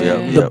beats,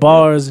 the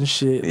bars and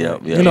shit.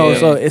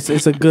 So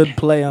it's a good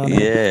play on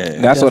it.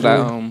 Yeah, that's what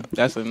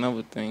that's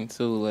another thing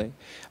too.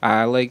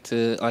 I like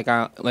to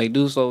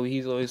Deuce.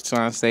 He's always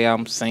trying to say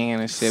I'm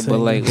singing and shit, but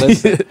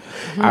listen,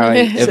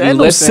 if you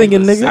listen,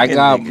 singing, nigga. I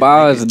got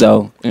bars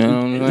though. You know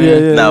what I'm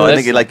saying? No,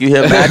 nigga, you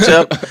hear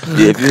matchup.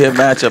 If you hear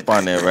matchup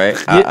on there,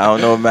 right? I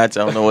don't know what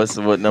matchup. I don't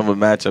know what number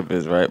matchup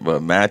is, right?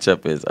 But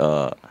matchup is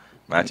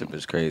Matchup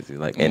is crazy.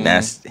 Like, and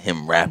that's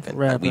him rapping.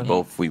 Like, we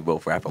both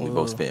rapping. We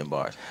both spitting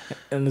bars.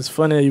 And it's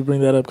funny that you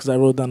bring that up because I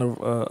wrote down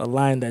a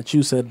line that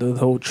you said, the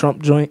whole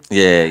Trump joint.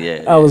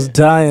 Yeah. I was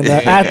dying.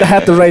 I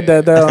had to write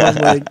that down. I'm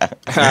like,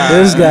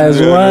 this guy's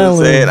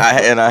wild.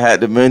 I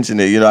had to mention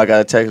it. You know, I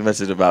got a text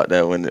message about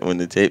that when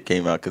the tape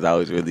came out because I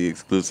was really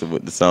exclusive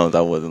with the songs.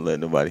 I wasn't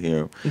letting nobody hear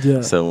them.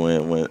 Yeah. So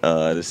when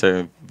the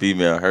certain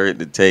female heard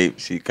the tape,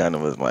 she kind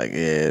of was like,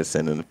 yeah,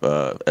 sending.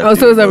 So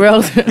it's a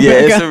real.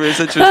 Yeah, it's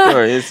a true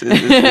story. It's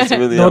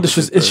really. No,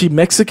 is she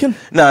Mexican?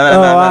 No.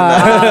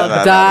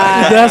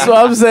 That's what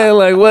I'm saying.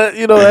 Like, what,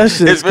 you know, that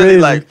shit. It's really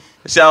like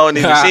she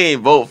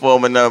ain't vote for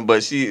him or nothing,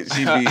 but she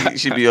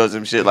be on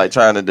some shit like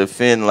trying to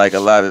defend like a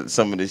lot of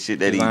some of the shit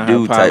that he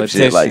do type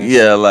shit. Like,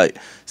 yeah, like,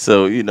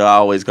 so, you know, I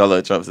always call her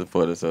a Trump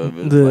supporter, so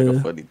it's like a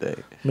funny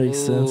thing. Makes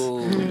sense.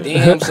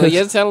 Damn, so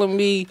you're telling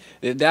me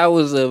that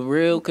was a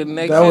real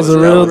connection? That was a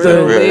real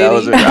thing. That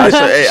was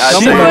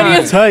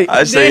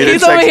I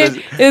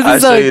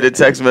show you the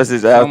text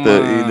message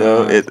after, you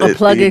know. A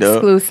plug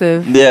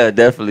exclusive. Yeah,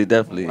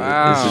 definitely.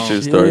 Wow. It's a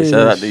true story.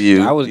 Shout out to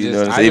you.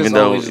 Even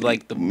though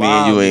like the me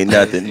and you ain't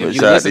nothing, but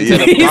shout out to you.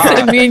 He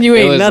said me and you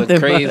ain't nothing.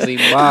 It was a crazy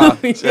bar.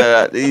 Shout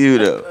out to you,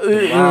 though.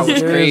 The bar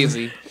was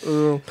crazy.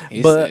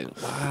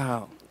 But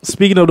wow.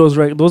 Speaking of those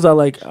records, those are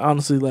like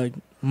honestly like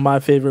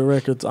my favorite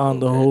records on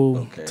the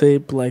whole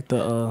tape. Like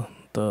the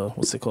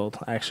what's it called?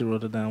 I actually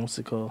wrote it down. What's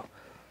it called?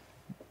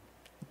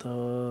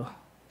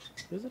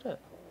 Where's it at?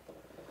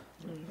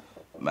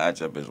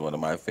 Matchup is one of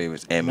my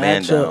favorites, and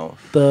Man Down.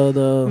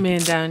 The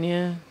Man Down,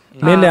 yeah.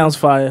 Man Down's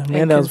fire.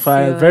 Man Down's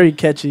fire. Very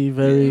catchy.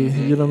 Very,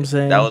 you know what I'm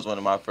saying? That was one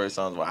of my first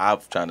songs where I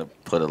was trying to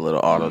put a little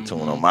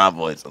auto-tune on my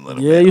voice a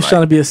little bit. Yeah, you was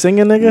trying to be a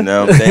singer, nigga? You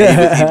know what I'm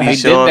saying? He be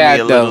showing me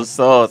a little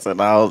sauce,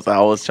 and I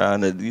was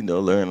trying to, you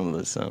know, learn a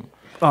little something.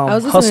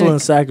 Hustle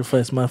and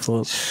Sacrifice, my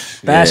fault.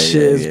 That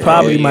shit is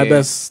probably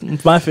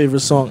my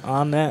favorite song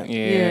on that.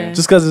 Yeah.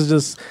 Just because it's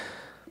just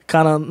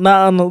kind of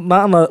not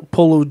on a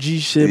Polo G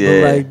shit,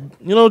 but like,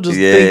 you know, just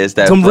it's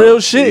that some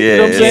real shit. You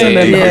know what I'm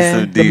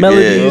saying? The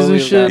melodies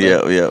and shit.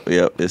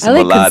 Yep. It's I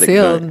like melodic.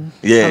 Concealed.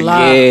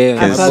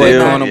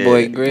 Corner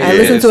Boy Grizzly. I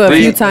listened to it a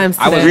few times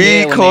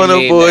today. Free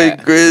Corner Boy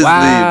Grizzly,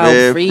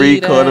 man. Free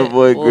Corner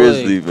Boy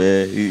Grizzly,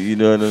 man. You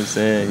know what I'm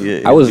saying?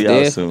 Yeah, I was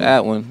there for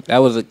that one. That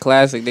was a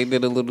classic. They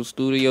did a little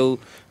studio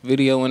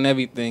video and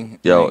everything.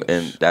 Yo,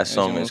 and that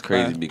song is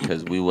crazy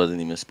because we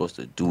wasn't even supposed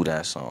to do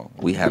that song.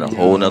 We had a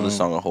whole nother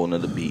song, a whole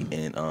nother beat,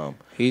 and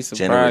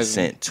Jenna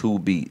sent 2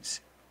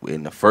 beats.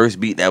 And the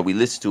first beat that we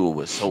listened to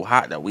was so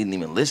hot that we didn't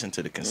even listen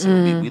to the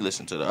concealed beat. We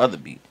listened to the other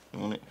beat.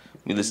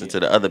 We listened to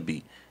the other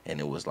beat, and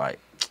it was like,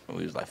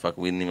 fuck,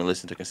 we didn't even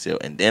listen to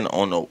concealed. And then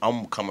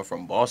I'm coming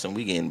from Boston.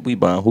 We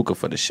buying hookah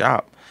for the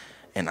shop,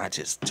 and I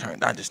just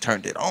turned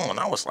it on.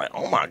 I was like,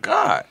 oh my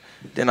god.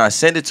 Then I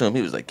sent it to him.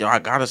 He was like, yo, I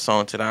got a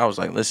song today. I was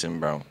like, listen,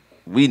 bro,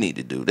 we need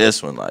to do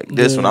this one. Like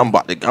this one, I'm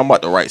about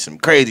to write some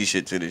crazy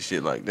shit to this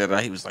shit like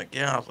that. He was like,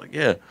 yeah. I was like,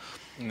 yeah.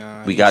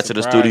 Nah, we got to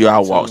the studio. I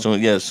walked.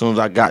 As soon as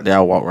I got there,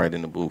 I walked right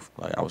in the booth.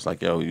 Like I was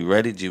like, "Yo, you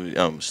ready?"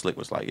 Slick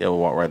was like, "Yo,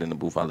 walk right in the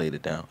booth." I laid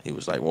it down. He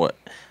was like, "What?"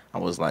 I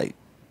was like,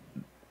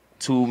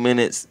 2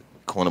 minutes.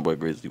 Corner Boy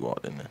Grizzly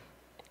walked in there.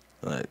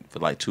 For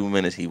like 2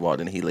 minutes, he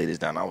walked in. He laid it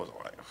down. I was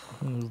like,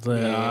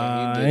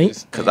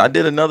 because I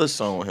did another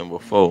song with him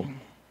before,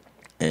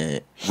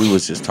 and we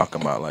was just talking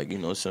about like, you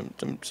know, some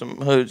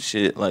hood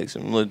shit, like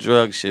some little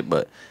drug shit,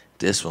 but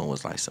this one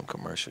was like some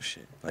commercial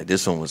shit. Like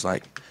this one was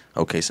like,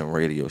 okay, some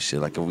radio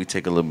shit. Like if we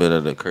take a little bit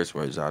of the curse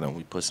words out and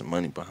we put some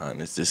money behind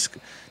this,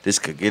 this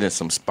could get in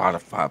some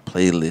Spotify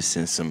playlists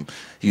and some,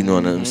 you know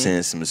what I'm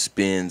saying, some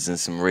spins and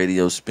some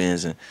radio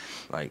spins and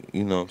like,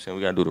 you know what I'm saying.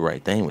 We gotta do the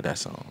right thing with that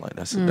song. Like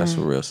that's a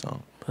real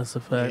song. That's a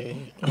fact.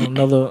 Yeah.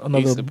 Another.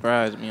 You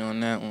surprised me on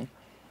that one.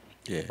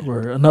 Yeah.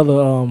 Or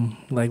another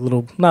like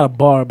little, not a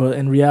bar, but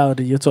in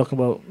reality, you're talking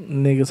about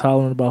niggas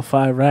hollering about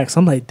 5 racks.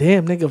 I'm like,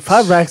 damn, nigga,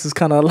 5 racks is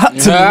kind of a lot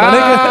to me,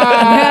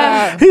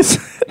 my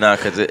nigga. Nah,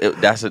 because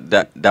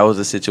that was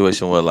a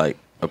situation where like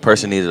a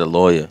person needed a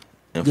lawyer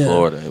in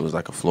Florida. It was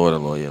like a Florida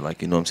lawyer,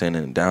 like, you know what I'm saying.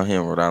 And down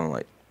here in Rhode Island,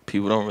 like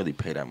people don't really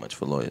pay that much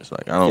for lawyers.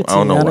 Like I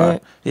don't know why.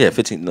 Yeah,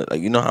 15.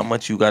 Like you know how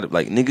much you got?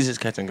 Like niggas is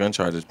catching gun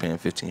charges paying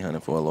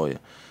 $1,500 for a lawyer.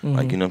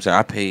 Like you know what I'm saying.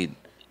 I paid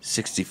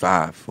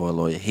 $65 for a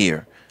lawyer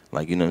here.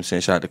 Like, you know what I'm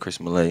saying? Shout out to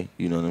Chris Millay,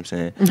 you know what I'm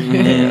saying? And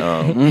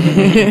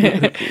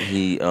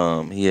he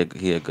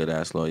a good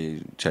ass lawyer.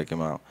 Check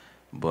him out.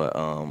 But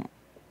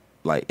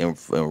like in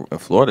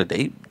Florida,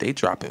 they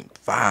dropping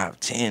 5,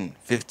 10,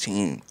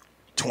 15,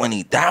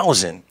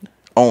 20,000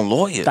 on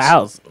lawyers.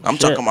 I'm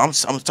talking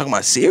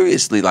about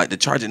seriously. Like the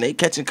charging they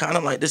catching kind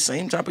of like the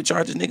same type of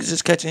charges niggas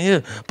is catching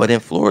here. But in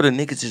Florida,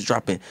 niggas is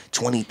dropping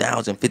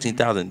 20,000,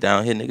 15,000.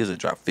 Down here, niggas is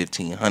drop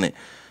 1,500.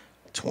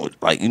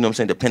 Like, you know what I'm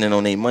saying, depending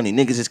on their money.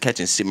 Niggas is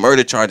catching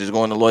murder charges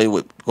going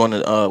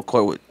to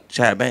court with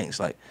Chad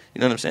Banks. Like,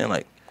 you know what I'm saying?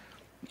 Like,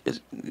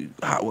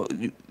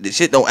 the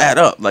shit don't add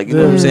up. Like, you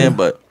know what I'm saying?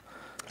 But,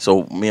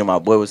 so me and my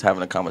boy was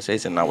having a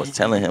conversation, and I was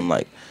telling him,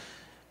 like,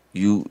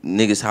 you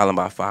niggas hollering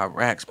about 5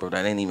 racks, bro.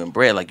 That ain't even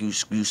bread. Like you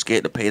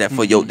scared to pay that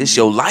for this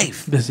your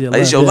life. This your like,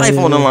 life. It's your life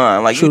on the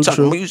line. Like true, you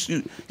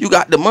talking, you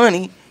got the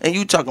money, and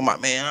you talking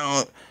about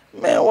man,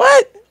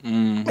 what?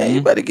 Man,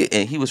 you better get.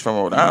 And he was from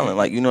Rhode Island,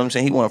 like you know what I'm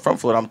saying. He wasn't from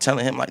Florida. I'm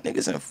telling him like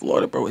niggas in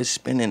Florida, bro, is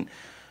spending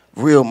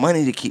real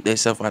money to keep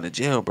themselves out of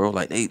jail, bro.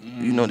 Like they,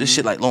 you know, this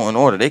shit like Law and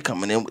Order. They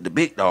coming in with the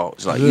big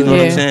dogs, like you know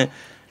what I'm saying.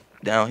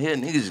 Down here,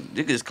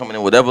 niggas coming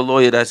in whatever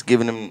lawyer that's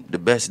giving them the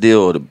best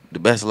deal or the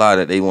best lie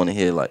that they want to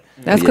hear. Like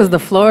that's because the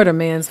Florida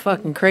man's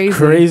fucking crazy.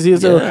 Crazy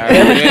as hell.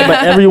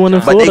 But everyone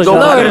in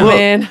Florida,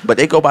 man. But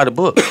they go by the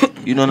book.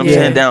 You know what I'm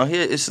saying? Down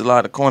here, it's a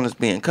lot of corners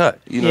being cut.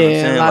 You know what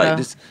I'm saying?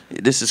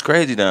 Like this is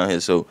crazy down here.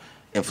 So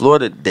in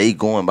Florida, they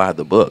going by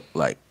the book.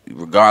 Like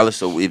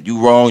regardless of if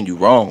you wrong, you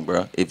wrong,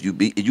 bro. If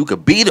you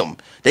could beat them.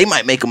 They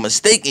might make a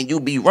mistake and you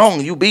be wrong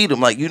and you beat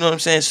them. Like you know what I'm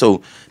saying?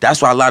 So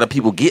that's why a lot of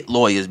people get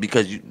lawyers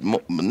because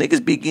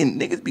niggas be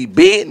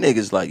big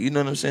niggas. Like you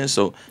know what I'm saying?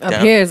 So up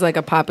here is like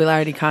a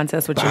popularity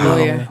contest with your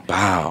lawyer.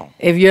 Wow.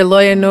 If your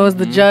lawyer knows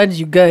the judge,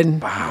 you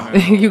good. Wow.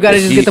 You gotta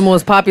just get the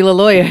most popular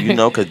lawyer. You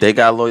know, cause they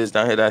got lawyers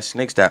down here that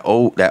snakes that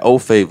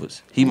old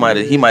favors. He might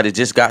have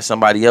just got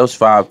somebody else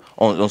 5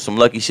 on some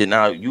lucky shit.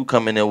 Now you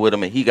come in there with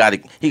him and he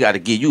gotta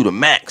give you the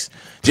max.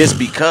 Just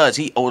because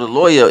he owed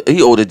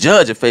the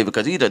judge a favor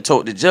because he done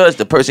told the judge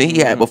the person he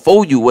had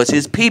before you was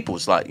his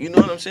people's. Like, you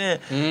know what I'm saying?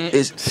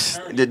 It's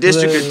the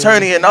district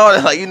attorney and all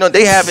that. Like, you know,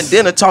 they having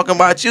dinner talking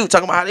about you,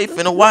 talking about how they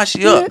finna wash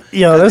you up.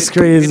 Yo, that's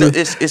crazy. You know,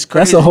 it's crazy.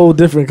 That's a whole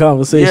different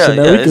conversation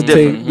that we could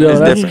take. Yo,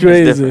 that's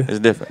crazy. It's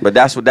different. But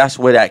that's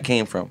where that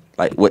came from.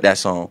 Like, with that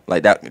song.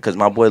 Like, that, because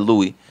my boy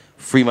Louis,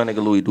 free my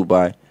nigga Louis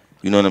Dubai.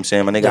 You know what I'm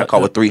saying? My nigga got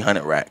caught with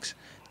 300 racks.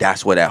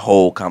 That's where that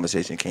whole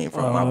conversation came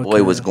from. My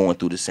boy was going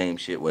through the same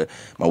shit where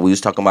we was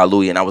talking about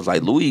Louis, and I was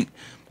like, Louis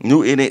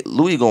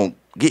gonna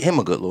get him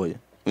a good lawyer.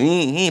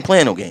 He ain't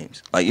playing no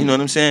games. Like, you know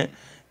what I'm saying?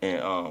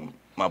 And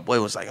my boy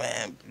was like,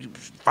 man,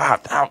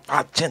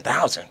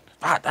 10,000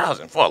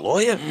 for a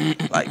lawyer?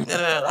 Like,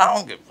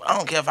 I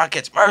don't care if I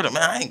catch murder,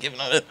 man. I ain't giving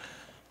no.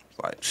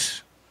 Like,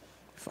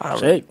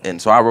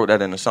 and so I wrote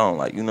that in the song.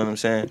 Like, you know what I'm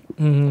saying?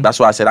 Mm-hmm. That's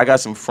why I said I got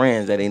some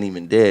friends that ain't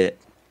even dead.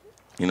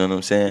 You know what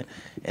I'm saying?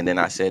 And then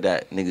I said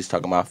that niggas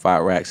talking about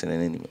 5 racks and it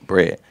ain't even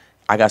bread.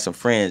 I got some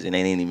friends and they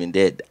ain't even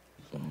dead.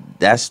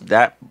 That's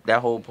that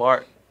whole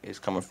part is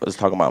coming from us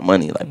talking about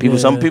money. Like people,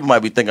 some people might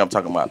be thinking I'm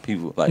talking about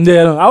people. Like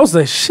I was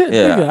like, shit.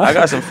 Yeah, nigga. I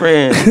got some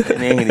friends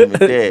and they ain't even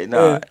dead.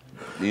 Nah,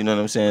 you know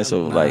what I'm saying?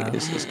 So like,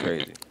 it's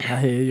crazy. I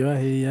hear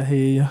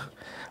you.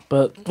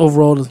 But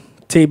overall, the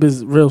tape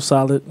is real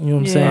solid. You know what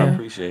I'm saying? I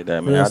appreciate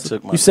that, man. I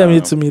took my You sent time.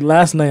 it to me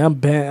last night. I'm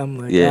bad. I'm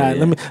like,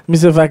 let me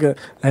see if I could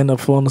end up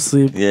falling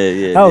asleep.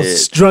 I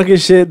was drunk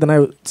as shit. Then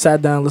I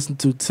sat down and listened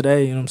to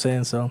today. You know what I'm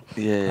saying? So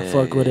I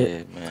fuck with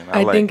it. Man.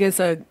 I think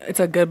it's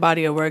a good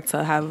body of work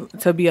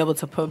to be able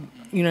to put,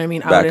 you know what I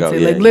mean, out Back into up,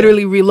 like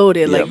literally reload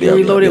it.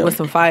 Reload it with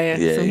some fire.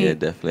 Yeah,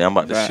 definitely. I'm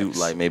about to shoot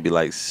like maybe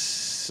like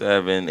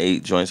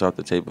 7-8 joints off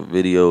the tape of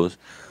videos.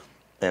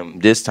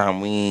 And this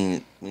time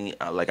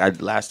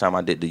last time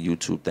I did the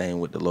YouTube thing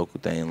with the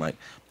local thing, like,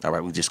 all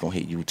right, we just gonna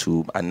hit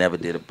YouTube. I never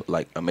did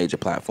a major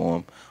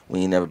platform. We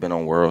ain't never been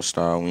on World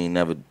Star. We ain't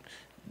never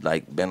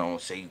like been on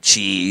Say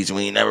Cheese.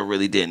 We ain't never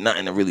really did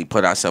nothing to really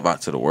put ourselves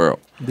out to the world.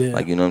 Yeah.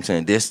 Like, you know what I'm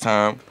saying? This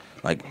time,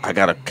 like, I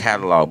got a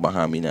catalog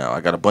behind me now. I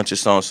got a bunch of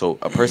songs, so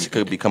a person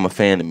could become a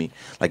fan of me.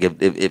 Like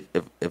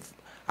if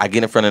I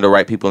get in front of the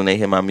right people and they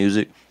hear my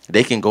music,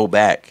 they can go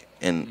back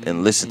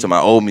and listen to my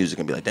old music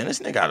and be like, damn, this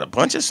nigga got a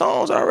bunch of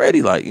songs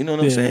already. Like, you know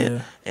what I'm saying?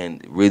 Yeah.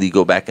 And really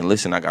go back and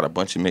listen. I got a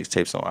bunch of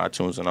mixtapes on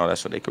iTunes and all that,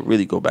 so they could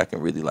really go back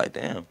and really like,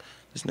 damn,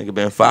 this nigga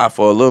been fire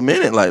for a little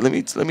minute. Like, let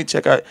me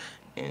check out.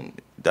 And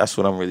that's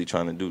what I'm really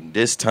trying to do.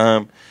 This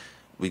time,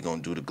 we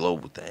gonna do the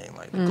global thing,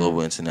 like the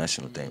global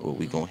international thing, where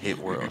we gonna hit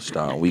World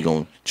Star. We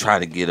gonna try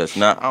to get us.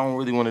 Now, I don't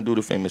really want to do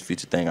the famous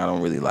feature thing. I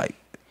don't really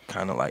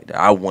kind of like that.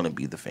 I want to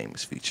be the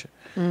famous feature.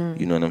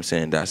 You know what I'm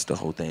saying? That's the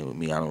whole thing with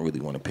me. I don't really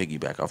want to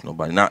piggyback off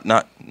nobody. Not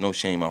no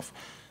shame off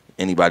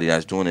anybody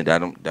that's doing it.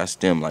 That's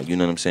them. Like, you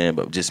know what I'm saying?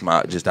 But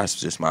that's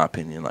just my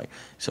opinion. Like,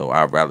 so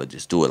I'd rather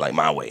just do it like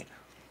my way.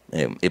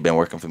 And it been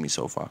working for me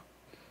so far.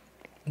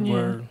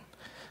 Word.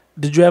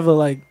 Did you ever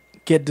like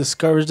get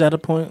discouraged at a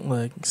point,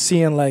 like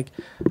seeing like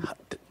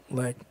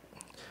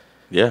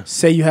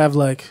say you have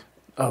like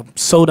a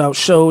sold out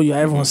show,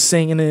 everyone's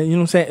singing it, you know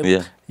what I'm saying?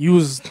 Yeah. You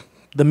was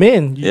the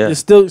man. It's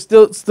still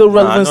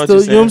relevant. You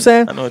know what I'm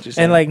saying? I know what you're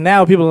saying. And like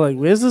now people are like,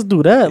 where's this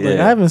dude at? Like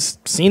I haven't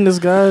seen this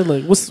guy.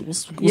 Like what's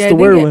the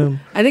word with him?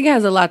 I think it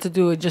has a lot to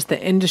do with just the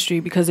industry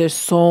because there's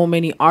so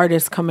many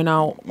artists coming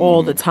out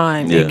all the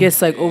time. It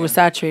gets like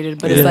oversaturated,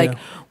 but it's like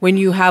when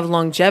you have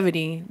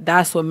longevity,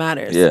 that's what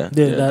matters.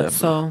 That's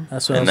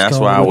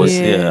why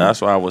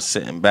I was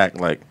sitting back.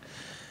 Like,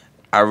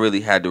 I really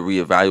had to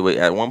reevaluate.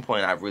 At one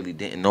point, I really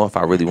didn't know if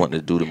I really wanted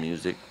to do the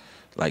music.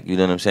 Like, you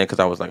know what I'm saying? Because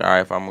I was like, all right,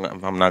 if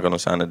I'm not going to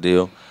sign a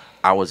deal.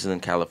 I was in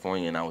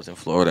California and I was in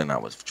Florida and I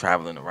was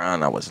traveling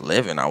around. I was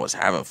living. I was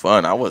having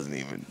fun. I wasn't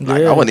even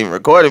I wasn't even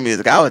recording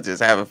music. I was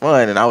just having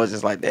fun. And I was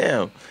just like,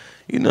 damn.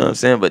 You know what I'm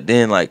saying? But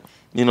then, like,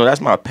 you know,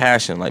 that's my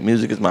passion. Like,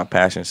 music is my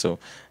passion. So,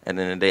 at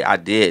the end of the day, I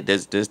did.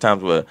 There's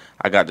times where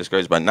I got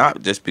discouraged, but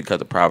not just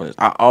because of Providence.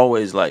 I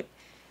always, like,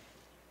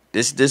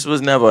 this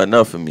was never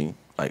enough for me,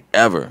 like,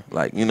 ever.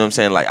 Like, you know what I'm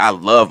saying? Like, I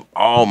love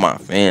all my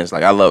fans.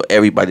 Like, I love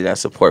everybody that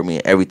support me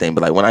and everything.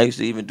 But, like, when I used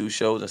to even do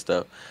shows and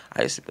stuff,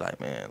 I used to be like,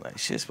 man, like,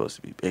 shit's supposed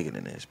to be bigger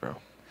than this, bro.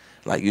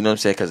 Like, you know what I'm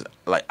saying? Because,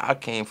 like, I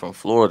came from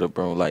Florida,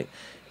 bro. Like,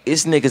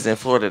 it's niggas in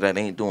Florida that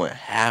ain't doing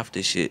half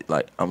the shit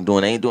like I'm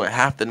doing. They ain't doing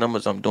half the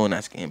numbers I'm doing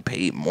that's getting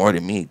paid more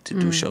than me to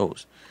do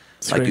shows.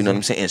 It's like, crazy. You know what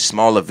I'm saying? In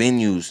smaller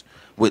venues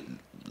with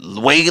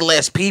way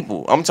less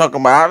people. I'm talking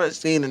about, I done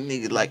seen a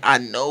nigga, like, I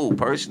know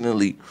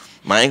personally.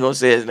 I ain't gonna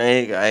say his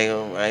name. I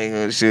ain't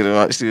gonna shoot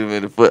him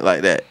in the foot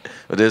like that.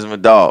 But there's my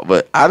dog.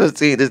 But I done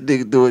seen this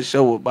nigga do a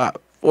show with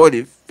about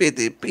 40,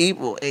 50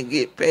 people and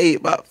get paid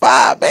about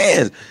 5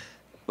 bands.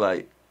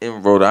 Like,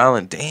 in Rhode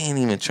Island, they ain't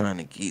even trying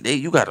to get.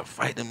 You gotta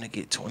fight them to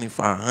get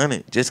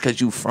 2,500 just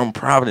cause you from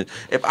Providence.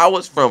 If I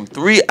was from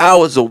 3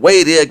 hours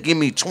away, they'll give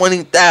me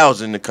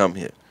 20,000 to come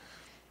here.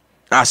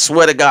 I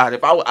swear to God,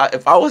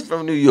 if I was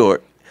from New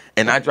York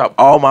and I dropped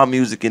all my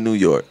music in New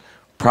York,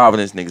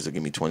 Providence niggas will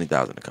give me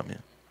 20,000 to come here.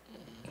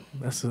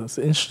 That's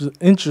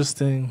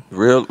interesting.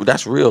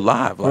 That's real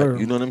live. Like,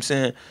 you know what I'm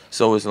saying?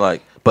 So it's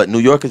like, but New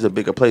York is a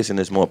bigger place and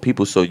there's more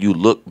people, so you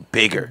look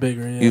bigger.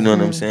 Bigger, yeah. You know what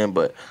I'm saying?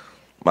 But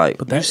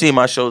like, you see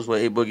my shows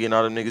with A-Boogie and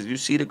all them niggas, you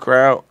see the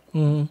crowd.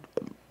 I'm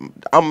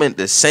at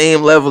the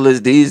same level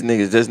as these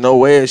niggas. There's no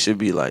way it should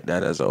be like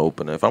that as an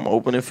opener. If I'm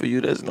opening for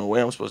you, there's no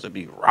way I'm supposed to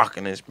be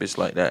rocking this bitch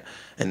like that.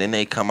 And then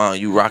they come out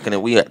and you rocking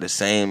it. We at the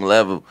same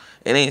level.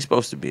 It ain't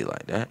supposed to be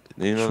like that.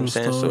 You know what I'm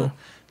saying? Story. So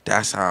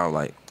that's how,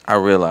 like, I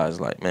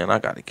realized, like, man, I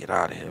got to get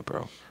out of here,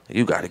 bro.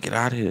 You got to get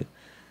out of here.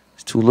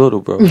 It's too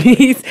little, bro.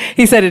 He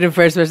said it in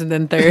first person,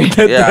 then third.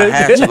 Yeah, I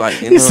had to. Like,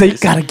 he said, you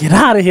got to get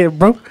out of here,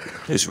 bro.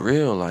 It's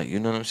real. Like, you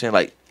know what I'm saying?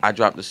 Like, I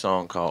dropped a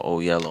song called Oh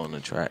Yellow on the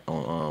track,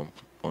 on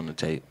the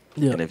tape.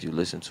 Yeah. And if you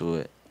listen to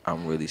it,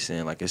 I'm really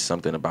saying, like, it's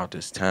something about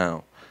this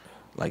town.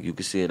 Like, you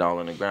can see it all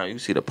on the ground. You can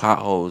see the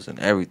potholes and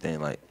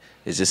everything. Like,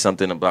 it's just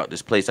something about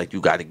this place. Like,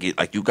 you got to get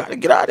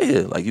out of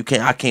here. Like,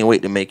 I can't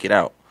wait to make it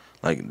out.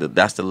 Like,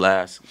 that's the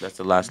last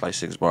like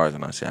 6 bars,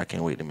 and I say I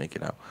can't wait to make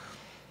it out.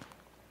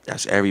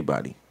 That's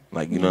everybody.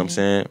 Like, you know what I'm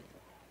saying?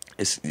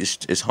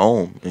 It's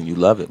home and you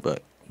love it,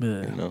 but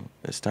you know,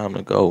 it's time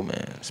to go,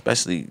 man.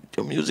 Especially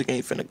your music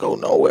ain't finna go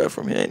nowhere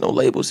from here. Ain't no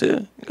labels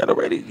here. You got a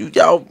radio.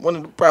 Y'all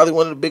probably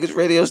one of the biggest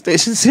radio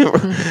stations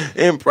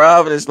in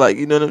Providence. Like,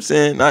 you know what I'm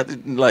saying? Not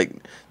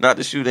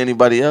to shoot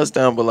anybody else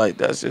down, but like,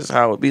 that's just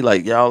how it be.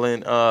 Like, y'all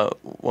in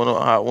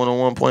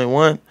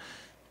 101.1.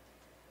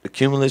 The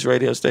Cumulus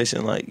radio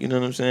station, like, you know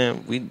what I'm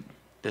saying?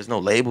 There's no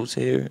labels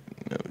here.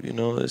 You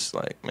know, it's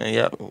like, man,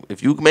 yeah,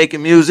 if you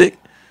making music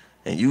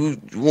and you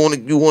want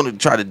to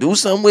try to do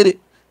something with it,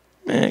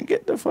 man,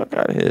 get the fuck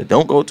out of here.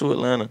 Don't go to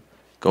Atlanta.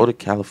 Go to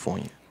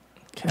California.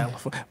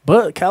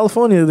 But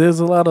California,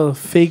 there's a lot of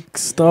fake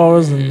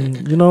stars,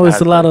 and you know,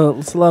 it's a lot of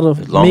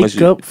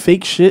makeup,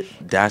 fake shit.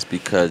 That's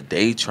because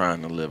they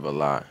trying to live a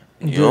lie.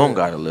 You don't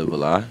gotta live a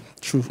lie.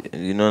 True.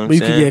 You know what I'm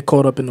saying? You can get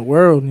caught up in the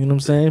world. You know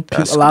what I'm saying?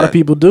 A lot of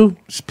people do.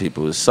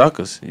 People is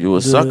suckers. You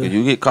a sucker.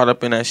 You get caught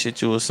up in that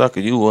shit, you a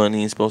sucker. You wasn't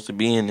even supposed to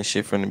be in this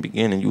shit from the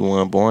beginning. You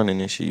weren't born in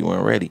this shit. You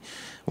weren't ready.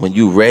 When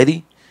you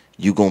ready,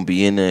 you gonna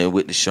be in there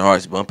with the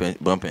sharks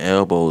bumping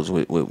elbows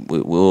with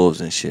wolves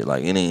and shit.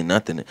 Like, it ain't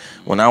nothing.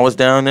 When I was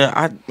down there,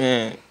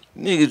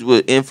 niggas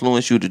would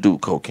influence you to do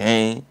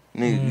cocaine.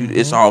 Niggas,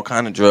 it's all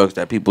kind of drugs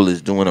that people is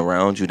doing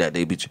around you that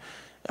they be.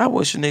 I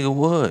wish a nigga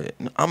would.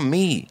 I'm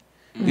me.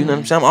 You know what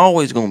I'm saying? I'm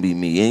always gonna be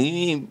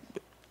me. And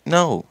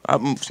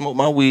I'm smoke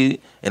my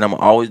weed and I'm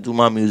always do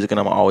my music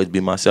and I'm always be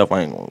myself.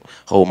 I ain't gonna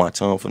hold my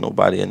tongue for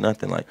nobody or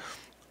nothing. Like,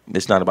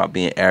 it's not about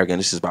being arrogant.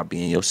 It's just about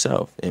being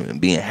yourself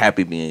and being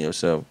happy being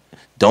yourself.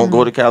 Don't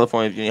go to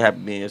California if you ain't happy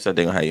being yourself.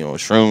 They gonna have you on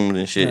shrooms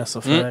and shit. That's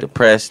a fact.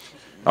 Depressed.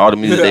 All the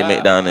music they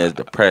make down there is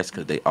depressed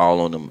because they all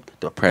on them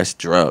depressed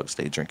drugs.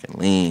 They drinking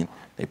lean.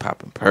 They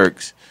popping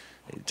perks.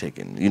 They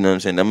taking, you know what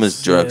I'm saying? Them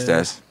is drugs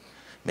that's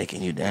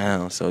making you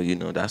down. So, you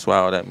know, that's why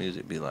all that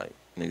music be like,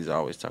 niggas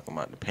always talking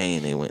about the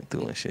pain they went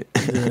through and shit.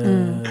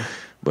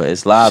 But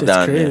it's live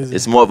down there.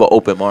 It's more of an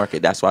open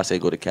market. That's why I say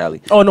go to Cali.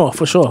 Oh, no,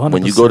 for sure. 100%.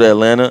 When you go to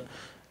Atlanta,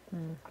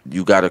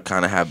 you got to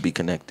kind of be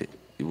connected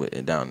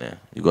down there.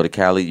 You go to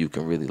Cali, you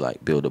can really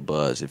like build a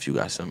buzz if you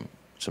got some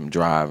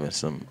drive and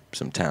some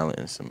talent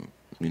and some,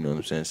 you know what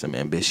I'm saying, some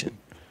ambition.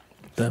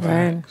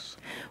 Definitely. Right.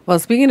 Well,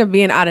 speaking of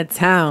being out of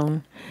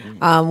town,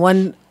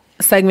 one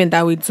segment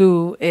that we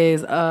do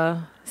is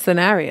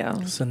Scenario.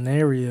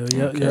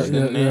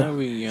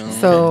 Yeah.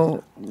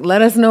 So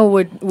let us know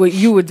what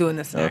you would do in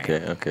this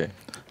scenario. Okay.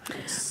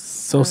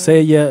 So say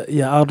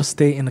you're out of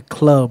state in a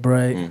club,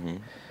 right? Mm-hmm.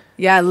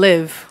 Yeah, I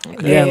live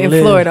in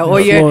live Florida, or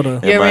you're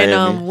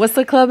in what's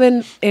the club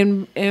in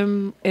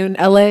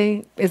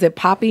LA? Is it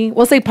Poppy?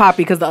 We'll say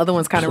Poppy because the other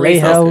one's kind of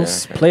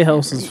racist.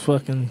 Playhouse is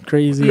fucking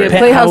crazy. Yeah,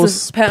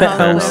 Penthouse.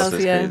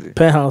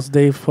 Penthouse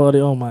Dave Party.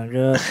 Oh my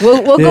god.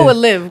 We'll go with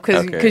Live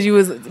because you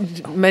was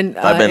in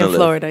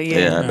Florida.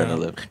 Yeah, I've been to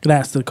Live. Can I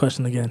ask the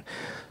question again?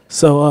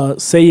 So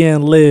say you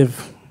and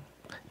Live,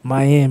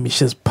 Miami,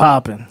 shit's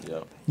popping.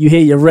 Yep. You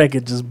hear your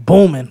record just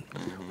booming.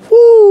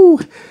 Woo!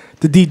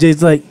 The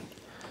DJ's like,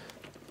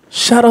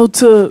 shout out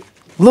to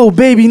Lil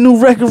Baby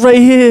new record right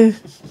here.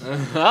 You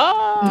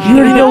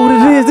already know what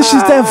it is. This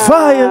shit's that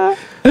fire.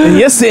 And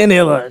you're sitting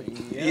there like,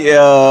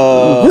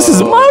 yo, this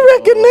is my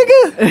record,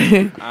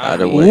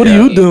 nigga. What are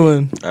you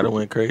doing? I done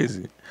went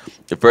crazy.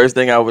 The first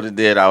thing I would have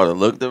did, I would have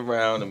looked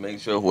around and make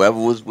sure whoever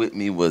was with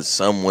me was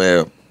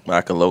somewhere where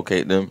I could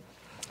locate them.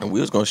 And we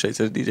was going straight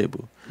to the DJ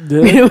booth.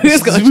 Yeah. we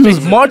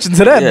was marching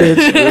to that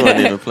bitch. We wasn't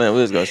even playing.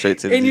 We was going straight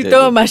to the DJ And you booth.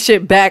 throwing my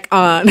shit back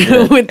on.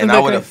 Yeah. With And the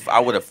I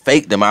would have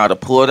faked them. I would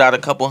have pulled out a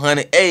couple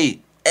hundred.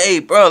 Hey,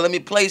 bro, let me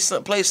play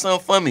something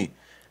for me.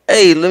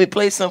 Hey, let me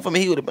play something for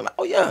me. He would have been like,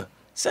 oh yeah,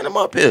 send him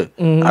up here.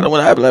 I don't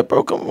want to be like,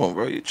 bro, come on,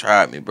 bro, you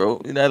tried me,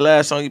 bro. You know, that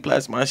last song you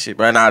played, my shit,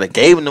 bro. And I'd have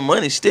gave him the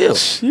money still.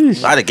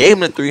 Sheesh. I'd have gave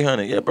him the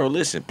 300. Yeah, bro,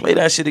 listen, play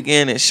that shit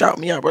again and shout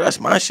me out, bro. That's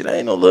my shit. I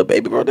ain't no little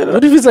baby, bro.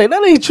 What if he's like,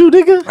 that ain't true,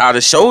 nigga? I'd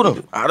have showed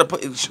him. I'd have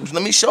put,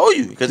 let me show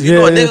you. Because you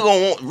know a nigga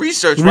gonna want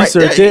research right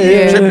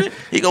there. Yeah.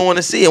 He gonna want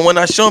to see. And when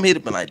I show him, he'd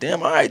have been like,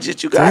 damn, all right,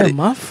 Jit, you got it.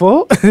 My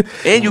fault.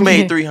 And you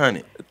made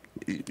 300.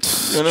 You know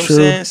what I'm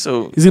saying?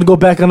 So he's gonna go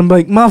back on him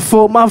like, my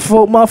fault.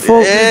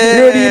 Yeah.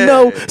 You already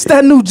know. It's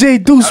that new J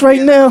Duce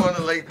right now.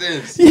 Like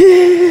this.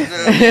 Yeah.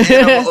 And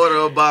I'm gonna order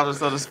a bottle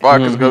so the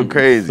sparkles go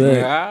crazy.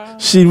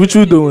 Sheed, what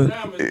you doing?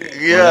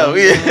 Yeah.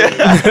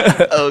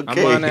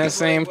 Okay. I'm on that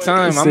same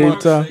time. I'm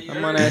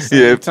on that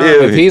same Yeah, time.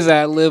 If he's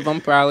at Live, I'm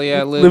probably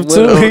at Live with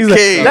too. him. He's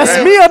like,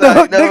 that's me on the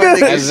hook,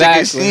 nigga.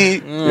 Exactly.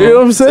 You know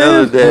what I'm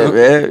saying? That,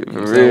 man.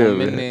 For So real,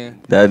 I'm in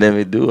man.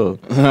 Dynamic duo.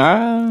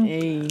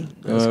 Hey.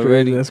 That's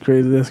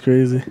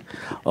crazy.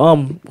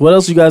 What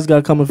else you guys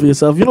got coming for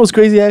yourself? You know what's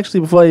crazy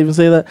actually, before I even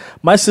say that?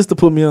 My sister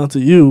put me on to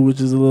you,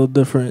 which is a little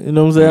different. You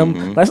know what I'm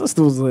saying? My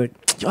sister was like,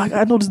 yo,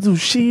 I know this dude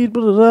Sheed,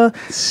 blah, blah, blah.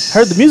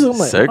 Heard the music, I'm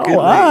like, Circuit oh,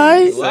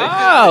 alright.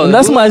 Wow. And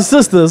that's my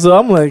sister, so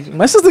I'm like,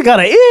 my sister got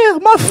an ear,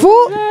 my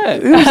fault.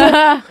 You know what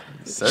I'm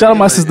saying? Shout out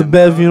my sister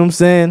Bev, you know what I'm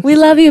saying? We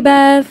love you,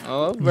 Bev.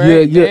 Oh,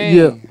 right.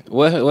 Yeah.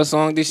 What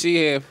song did she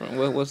hear from?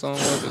 What song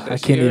was it? I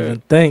can't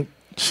even think.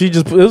 She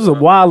just, it was a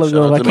while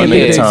ago. I can't think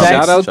the exact.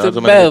 Shout out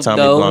to Bev,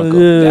 though.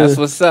 Yeah. That's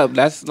what's up.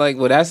 That's like,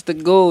 well, that's the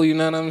goal. You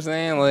know what I'm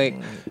saying? Like,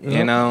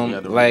 you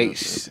know, like,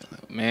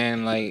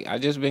 man, like, I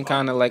just been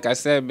kind of, like I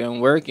said,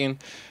 been working.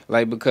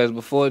 Like, because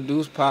before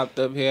Deuce popped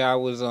up here, I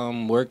was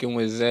working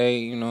with Zay.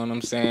 You know what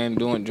I'm saying?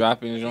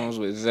 Dropping Jones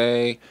with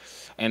Zay.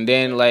 And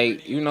then,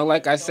 like, you know,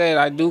 like I said,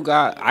 I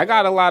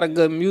got a lot of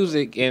good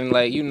music, and,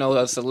 like, you know,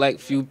 a select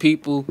few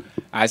people,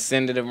 I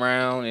send it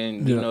around,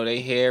 and, you know,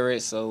 they hear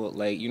it. So,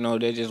 like, you know,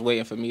 they're just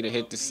waiting for me to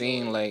hit the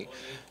scene, like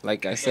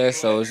I said.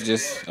 So it's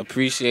just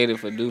appreciated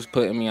for Deuce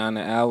putting me on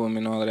the album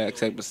and all of that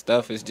type of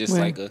stuff. It's just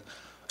like a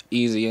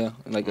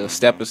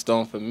stepping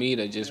stone for me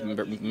to just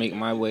make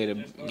my way to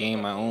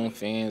gain my own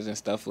fans and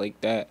stuff like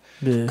that.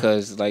 Yeah.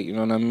 Because, like, you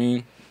know what I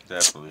mean?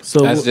 Definitely.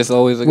 So that's just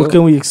always a what goal.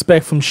 can we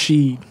expect from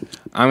Sheed?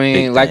 I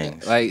mean,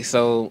 Big like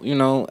so, you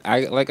know,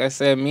 like I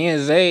said, me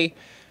and Zay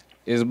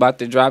is about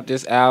to drop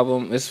this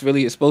album. It's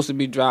supposed to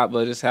be dropped,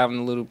 but it's having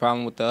a little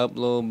problem with the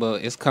upload.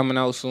 But it's coming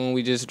out soon.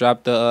 We just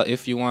dropped the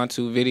If You Want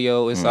To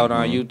video. It's out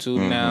on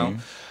YouTube now.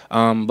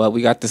 But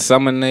we got the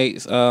Summer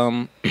Nights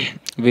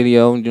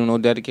video, you know,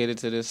 dedicated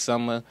to this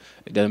summer.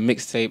 The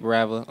mixtape,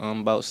 rather,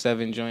 about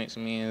 7 joints,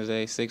 me and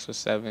Zay, 6 or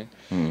 7.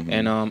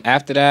 And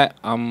after that,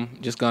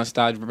 I'm just going to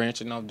start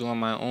branching off, doing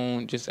my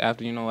own. Just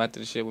after, you know, after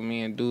the shit with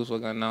me and Deuce, we're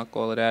going to knock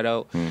all of that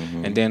out.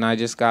 And then I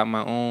just got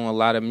my own, a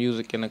lot of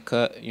music in the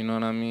cut, you know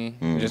what I mean?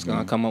 I'm just going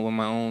to come up with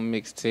my own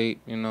mixtape,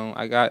 you know.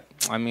 I got,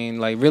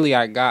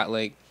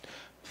 like,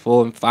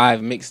 4 and 5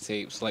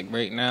 mixtapes, like,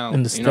 right now.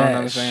 In the you know what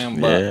I'm stash.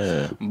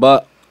 saying?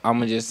 But I'm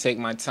going to just take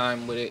my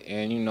time with it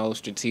and, you know,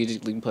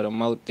 strategically put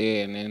them out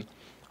there, and then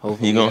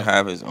hopefully He gonna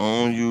have his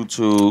own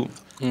YouTube.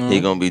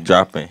 He gonna be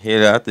dropping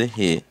hit after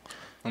hit.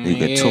 You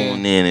can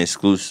tune in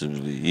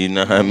exclusively. You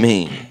know what I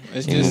mean?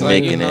 It's He just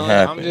like, making you know, it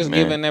happen, I'm just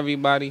man. giving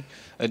everybody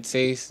a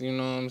taste, you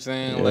know what I'm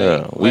saying? Yeah,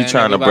 Like, we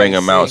trying to bring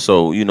him out see.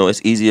 so, you know,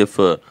 it's easier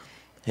for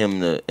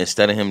him to,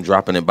 instead of him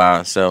dropping it by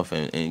himself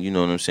and you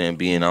know what I'm saying,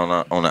 being on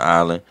the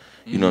island.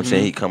 You know what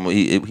I'm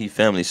saying? He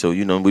family, so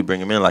you know we bring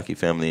him in like he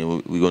family,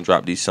 and we gonna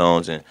drop these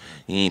songs, and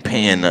he ain't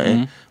paying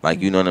nothing. Like,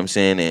 you know what I'm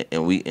saying?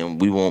 And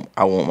we want,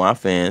 I want my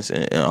fans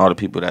and all the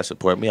people that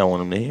support me, I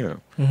want them to hear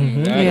him.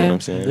 You know what I'm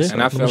saying? Yeah. So,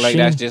 And I feel like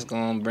that's just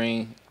gonna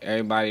bring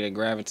everybody to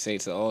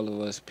gravitate to all of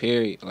us.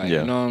 Period. Like,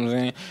 you know what I'm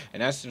saying?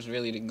 And that's just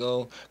really the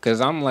goal.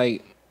 Cause I'm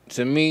like,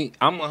 to me,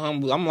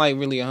 I'm like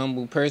really a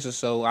humble person.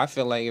 So I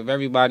feel like if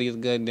everybody is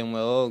good, then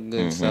we're all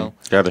good. So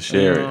gotta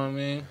share you know it. what I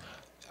mean?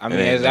 I It mean,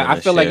 ain't I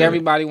nothing feel to like share it.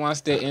 everybody wants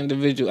their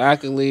individual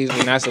accolades,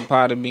 and that's a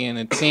part of being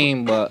a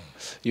team. But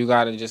you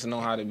gotta just know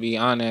how to be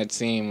on that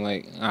team.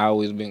 Like, I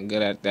always been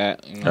good at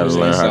that. You know Gotta what I'm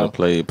learn saying? how to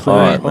play a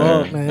part,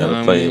 part, man. man.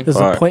 Gotta play a There's a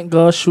part. point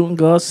guard, shooting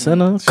guard,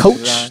 center,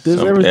 coach.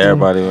 There's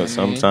everything.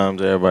 Sometimes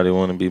everybody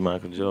want to be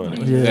Michael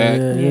Jordan.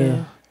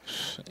 Yeah.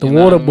 The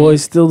water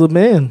boy's still the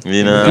man.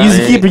 You know, he's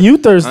keeping you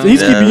thirsty.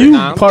 He's keeping you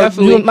not parched.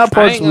 You not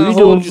parched. I ain't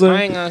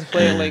gonna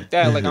play it like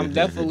that. Like I'm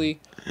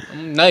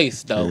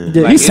nice though.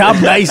 Yeah, like, he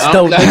sound nice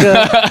though,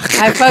 nigga.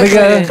 I fuck with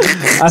it.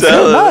 I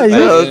sound nice.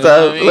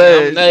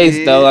 I'm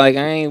nice though. Like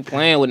I ain't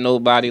playing with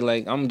nobody.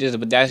 Like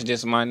but that's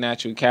just my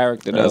natural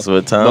character though. That's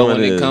what time But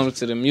when it it is. comes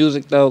to the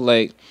music though,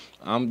 like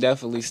I'm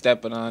definitely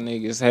stepping on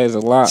niggas' heads a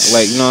lot.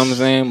 Like you know what I'm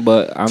saying?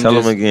 But I'm Tell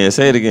them again.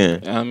 Say it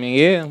again. I mean,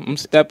 yeah, I'm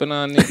stepping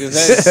on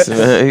niggas' heads.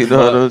 You know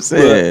what I'm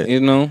saying? But, you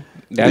know.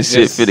 This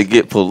shit finna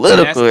get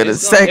political in a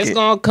second. It's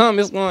gonna come.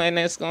 It's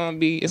gonna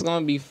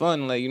be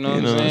fun. Like you know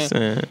what I'm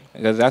saying?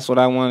 Because that's what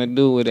I want to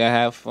do with it.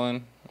 Have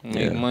fun,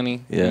 make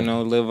money. Yeah. You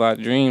know, live our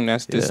dream.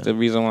 That's just the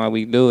reason why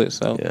we do it.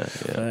 So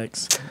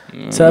Thanks.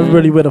 Tell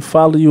everybody where to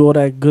follow you. All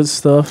that good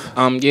stuff.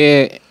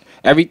 Yeah,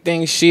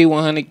 everything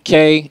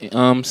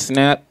Sheed100k.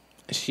 Snap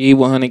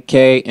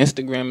Sheed100k.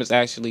 Instagram is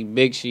actually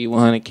Big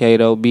Sheed100k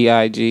though.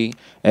 BIGSHEED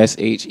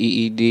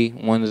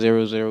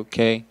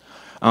 100k.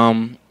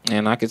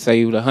 And I can tell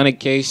you the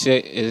 100k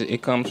shit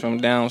it comes from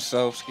down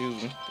south.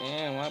 Excuse me.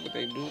 Damn, why would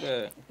they do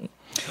that?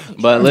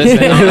 But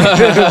listen,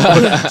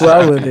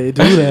 why would they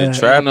do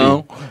that? You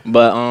know,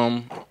 but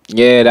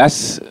yeah,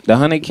 that's the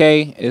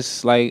 100k.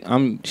 It's like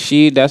I'm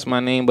Sheed. That's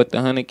my name, but the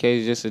 100k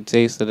is just a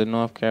taste of the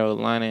North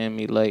Carolina in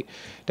me. Like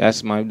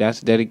that's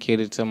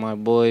dedicated to my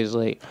boys.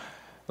 Like,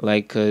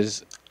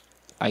 cause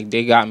like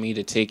they got me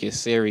to take it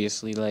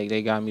seriously. Like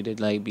they got me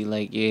to like be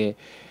like, yeah.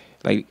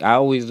 Like I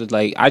always was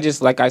like I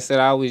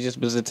always just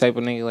was the type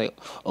of nigga like,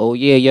 oh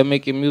yeah, you're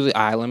making music.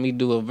 All right, let me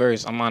do a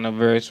verse. I'm on a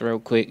verse real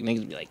quick.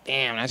 Niggas be like,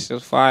 damn, that's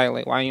just fire.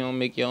 Like why you don't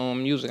make your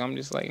own music? I'm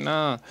just like,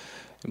 nah.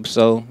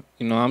 So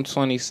you know, I'm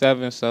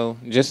 27. So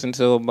just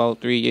until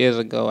about 3 years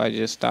ago, I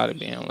just started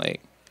being like,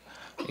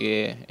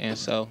 yeah. And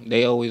so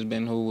they always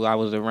been who I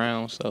was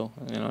around. So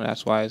you know,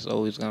 that's why it's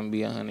always gonna be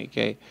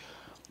 100k.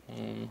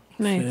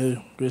 Nice. Yeah,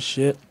 good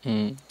shit.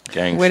 Gang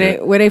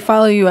Where they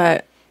follow you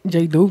at?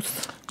 J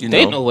Duce.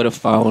 They know where to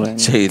follow that.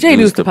 J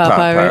Duce the pop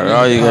pirate.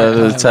 All you gotta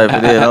do is type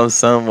it in. I'm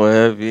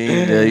somewhere. If you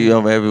ain't there,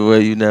 I'm everywhere.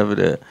 You never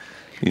there.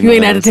 You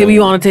ain't at the table.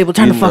 You on the table.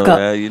 Turn the fuck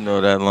up. You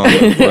know that long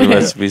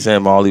recipe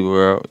saying Molly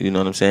World. You know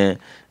what I'm saying?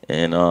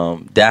 And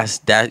that's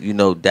that. You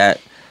know that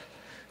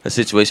a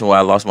situation where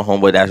I lost my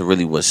homeboy. That's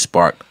really what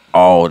sparked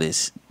all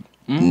this.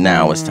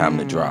 Now it's time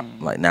to drop.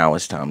 Like now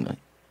it's time to,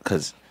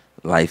 cause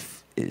life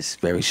is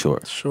very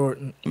short.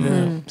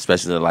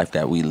 Especially the life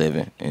that we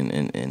live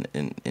in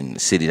the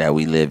city that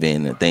we live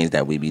in, the things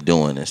that we be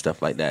doing and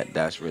stuff like that.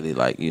 That's really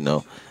like, you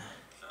know,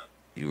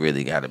 you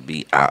really got to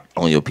be out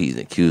on your P's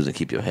and Q's and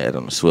keep your head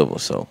on the swivel.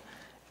 So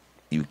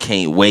you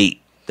can't wait.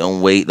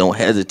 Don't wait. Don't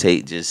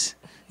hesitate. Just,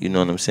 you know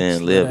what I'm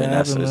saying, live. And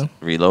that's what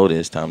Reloaded.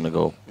 It's time to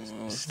go.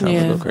 It's time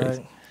to go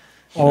crazy.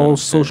 All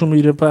social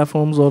media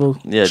platforms, all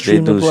the J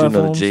Duce, you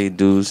know, J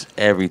Duce,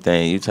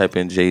 everything. You type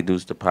in J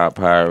Duce the Pop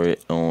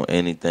Pirate on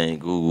anything,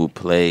 Google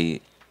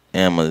Play,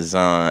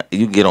 Amazon.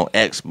 You get on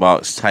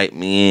Xbox, type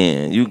me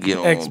in. You get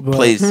on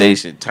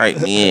PlayStation,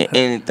 type me in.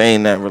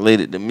 Anything that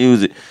related to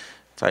music,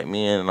 type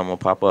me in, and I'm gonna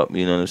pop up.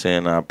 You know what I'm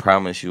saying? I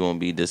promise you won't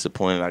be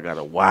disappointed. I got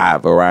a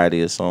wide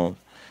variety of songs.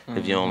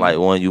 If you don't like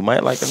one, you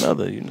might like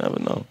another. You never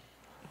know.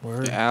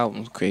 The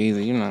album's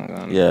crazy. You're not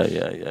gonna. Yeah.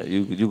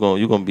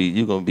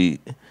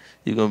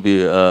 You gonna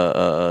be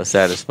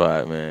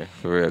satisfied, man,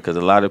 for real. Because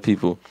a lot of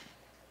people,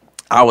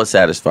 I was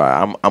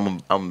satisfied.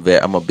 I'm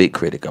a big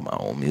critic of my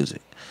own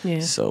music. Yeah.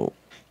 So,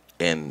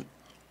 and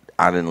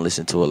I didn't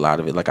listen to a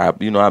lot of it. Like I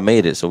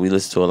made it, so we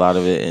listened to a lot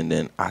of it, and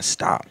then I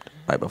stopped.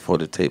 Like before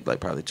the tape, like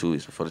probably 2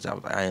 weeks before the tape, I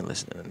was like, I ain't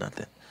listening to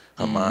nothing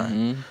of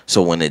mine.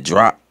 So when it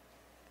dropped,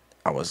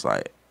 I was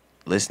like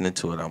listening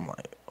to it. I'm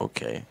like,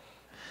 okay.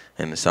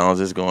 And the songs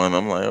is going,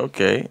 I'm like,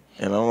 okay.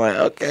 And I'm like,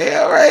 okay,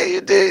 all right,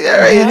 you do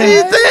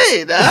your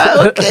thing.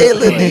 Okay,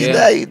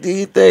 Lenny, you do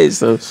your thing.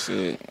 So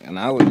shit. And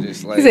I was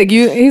just like,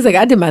 he's like,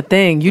 I did my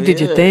thing. You did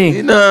your thing.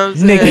 You know what I'm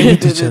saying? Nigga, you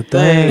did your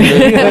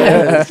thing.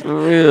 That's for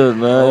real,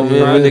 man.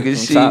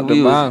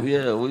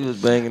 Nigga, we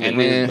was banging. And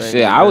then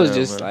shit, I was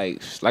just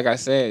like I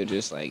said,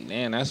 just like,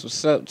 damn, that's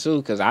what's up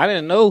too. Cause I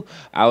didn't know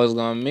I was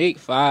gonna make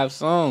 5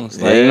 songs.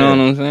 Like, you know what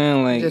I'm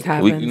saying? Like, you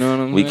know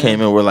what I'm saying? We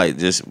came in, we're like,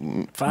 just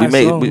 5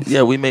 songs.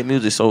 We make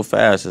music so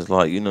fast. It's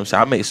like, you know what I'm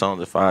saying? I make songs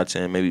in 5,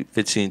 10, maybe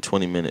 15,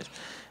 20 minutes.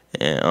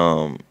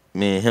 And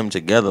me and him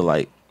together,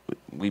 like,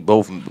 we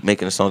both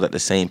making the songs at the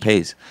same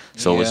pace.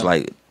 So it's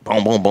like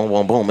boom, boom, boom,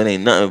 boom, boom. It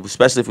ain't nothing.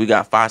 Especially if we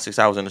got 5, 6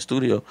 hours in the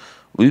studio,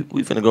 we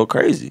finna go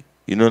crazy.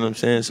 You know what I'm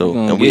saying? So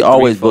and we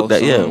always book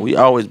that. Yeah, we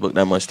always book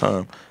that much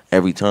time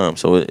every time.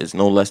 So it's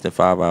no less than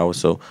 5 hours.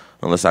 So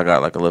unless I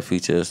got like a little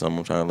feature or something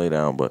I'm trying to lay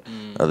down, but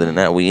other than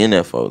that, we in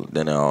there for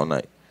then all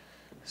night.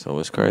 So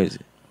it's crazy.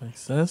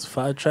 Makes sense.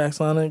 5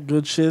 tracks on it,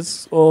 good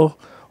shits, all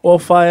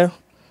fire.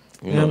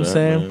 You know what I'm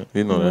saying? Man.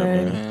 You know that,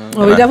 man.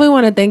 Well, we definitely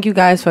want to thank you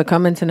guys for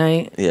coming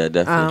tonight. Yeah,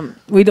 definitely.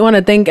 We want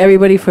to thank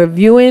everybody for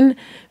viewing.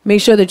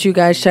 Make sure that you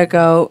guys check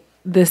out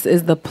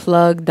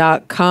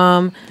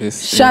thisistheplug.com.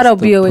 Shout out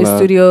BOA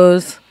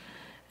Studios.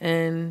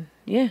 And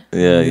Yeah.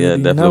 Yeah,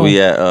 definitely.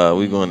 know.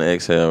 We going to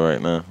Exhale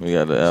right now. We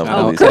got the album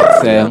Oh, release.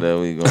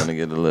 cool. We going to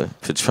get a little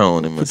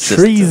Patron in my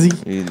Patreezy.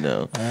 system. You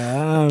know.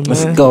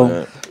 Let's Man.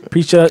 go.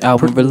 Appreciate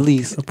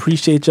Release.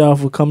 Appreciate y'all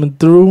for coming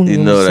through. You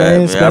know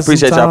that, man. I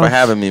appreciate y'all for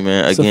having me,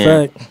 man. It's a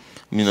Again, fact.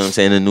 you know what I'm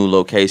saying, a new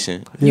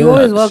location. You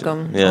always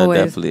welcome. Yeah, always.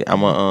 definitely.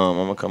 I'm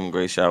gonna come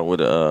great shot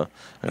with a.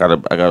 I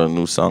got a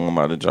new song I'm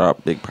about to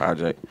drop, big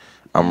project.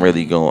 I'm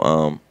really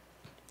gonna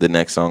the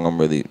next song I'm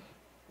really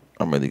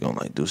gonna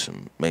like do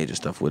some major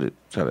stuff with it.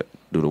 Try to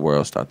do the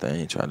world stuff that I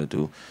ain't try to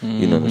do.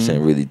 You know what I'm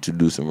saying? Really to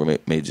do some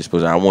major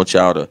stuff. I want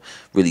y'all to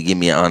really give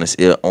me an honest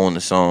ear on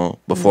the song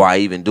before I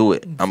even do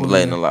it. I'm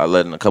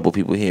letting a couple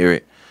people hear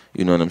it.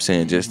 You know what I'm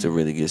saying? Just to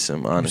really get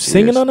some honest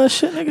Singing ears. on that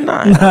shit, nigga?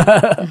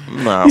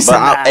 Nah.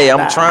 But hey,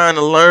 I'm trying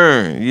to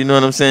learn. You know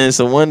what I'm saying?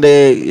 So one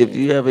day, if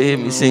you ever hear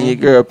me sing your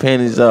girl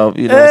panties off,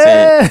 you know what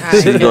I'm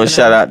saying? She's gonna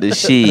shout out to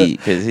Sheed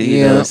because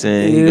you know what I'm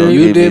saying. He gonna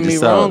You give did me me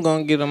the wrong, song.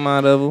 gonna get him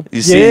out of him.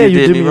 You see, you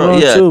did me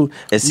wrong too.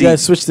 And You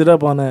guys switched it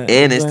up on that.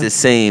 And it's the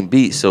same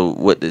beat. So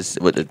what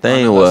the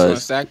thing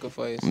was?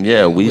 Sacrifice.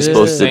 Yeah, we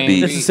supposed to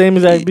be. It's the same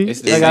exact beat.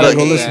 It's the I gotta same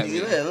go exact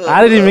listen.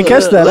 I didn't even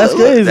catch that. That's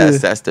crazy.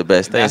 That's the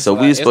best thing. That's So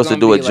why we were it's supposed to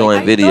gonna do a be like-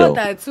 joint I video. thought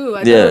that too. I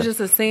thought Yeah. it was just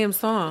the same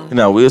song.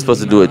 No, we were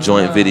supposed to do a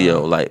joint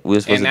video. Like we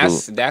were supposed And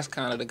to do. that's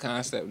kind of the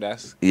concept.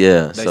 That's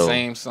Yeah. the So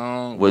same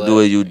song. we'll but do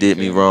it. You did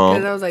me Because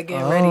wrong. I was like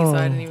getting ready, so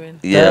I didn't even.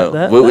 Yeah,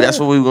 That- that's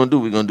what we were gonna do.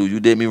 We're gonna do. You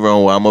did me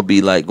wrong. Where I'm gonna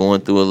be like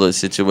going through a little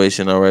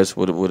situation or else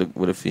with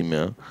a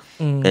female,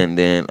 and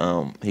then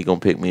he gonna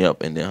pick me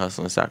up, and then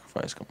Hustle and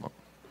Sacrifice come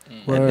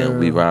on, and then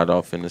we ride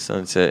off in the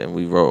sunset, and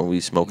we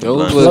smoking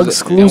those blunts. was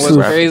Exclusive. and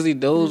what's crazy.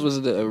 Those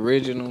was the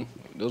original.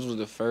 Those was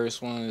the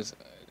first ones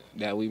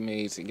that we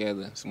made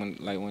together. So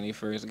when he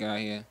first got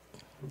here,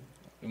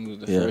 them was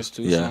the first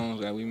two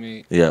songs that we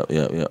made. Yeah.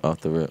 Off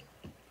the rip.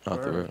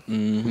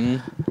 Mm-hmm.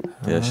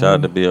 Yeah, shout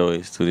out to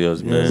BOA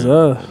Studios, man. Yes,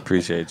 sir.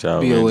 Appreciate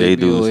y'all, BOA, man. J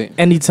Duce.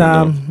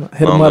 Anytime, hit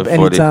him long up live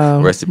 40.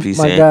 anytime. Rest in peace,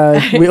 my Sam.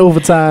 guy. We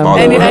overtime.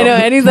 Molly And, World. I know,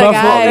 and he's like,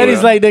 My fault. "Aight, And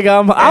he's like, nigga,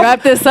 I'm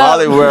wrap this up.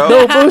 Molly World.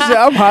 no bullshit.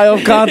 I'm high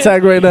off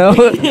contact right now.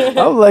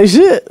 I'm like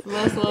shit.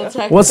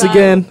 Once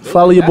again,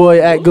 follow your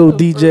boy at Go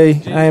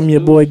DJ. I am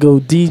your boy Go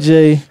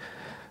DJ.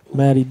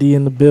 Matty D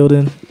in the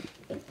building.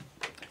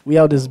 We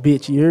out this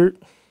bitch, you heard?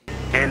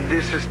 And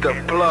this is the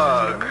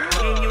plug.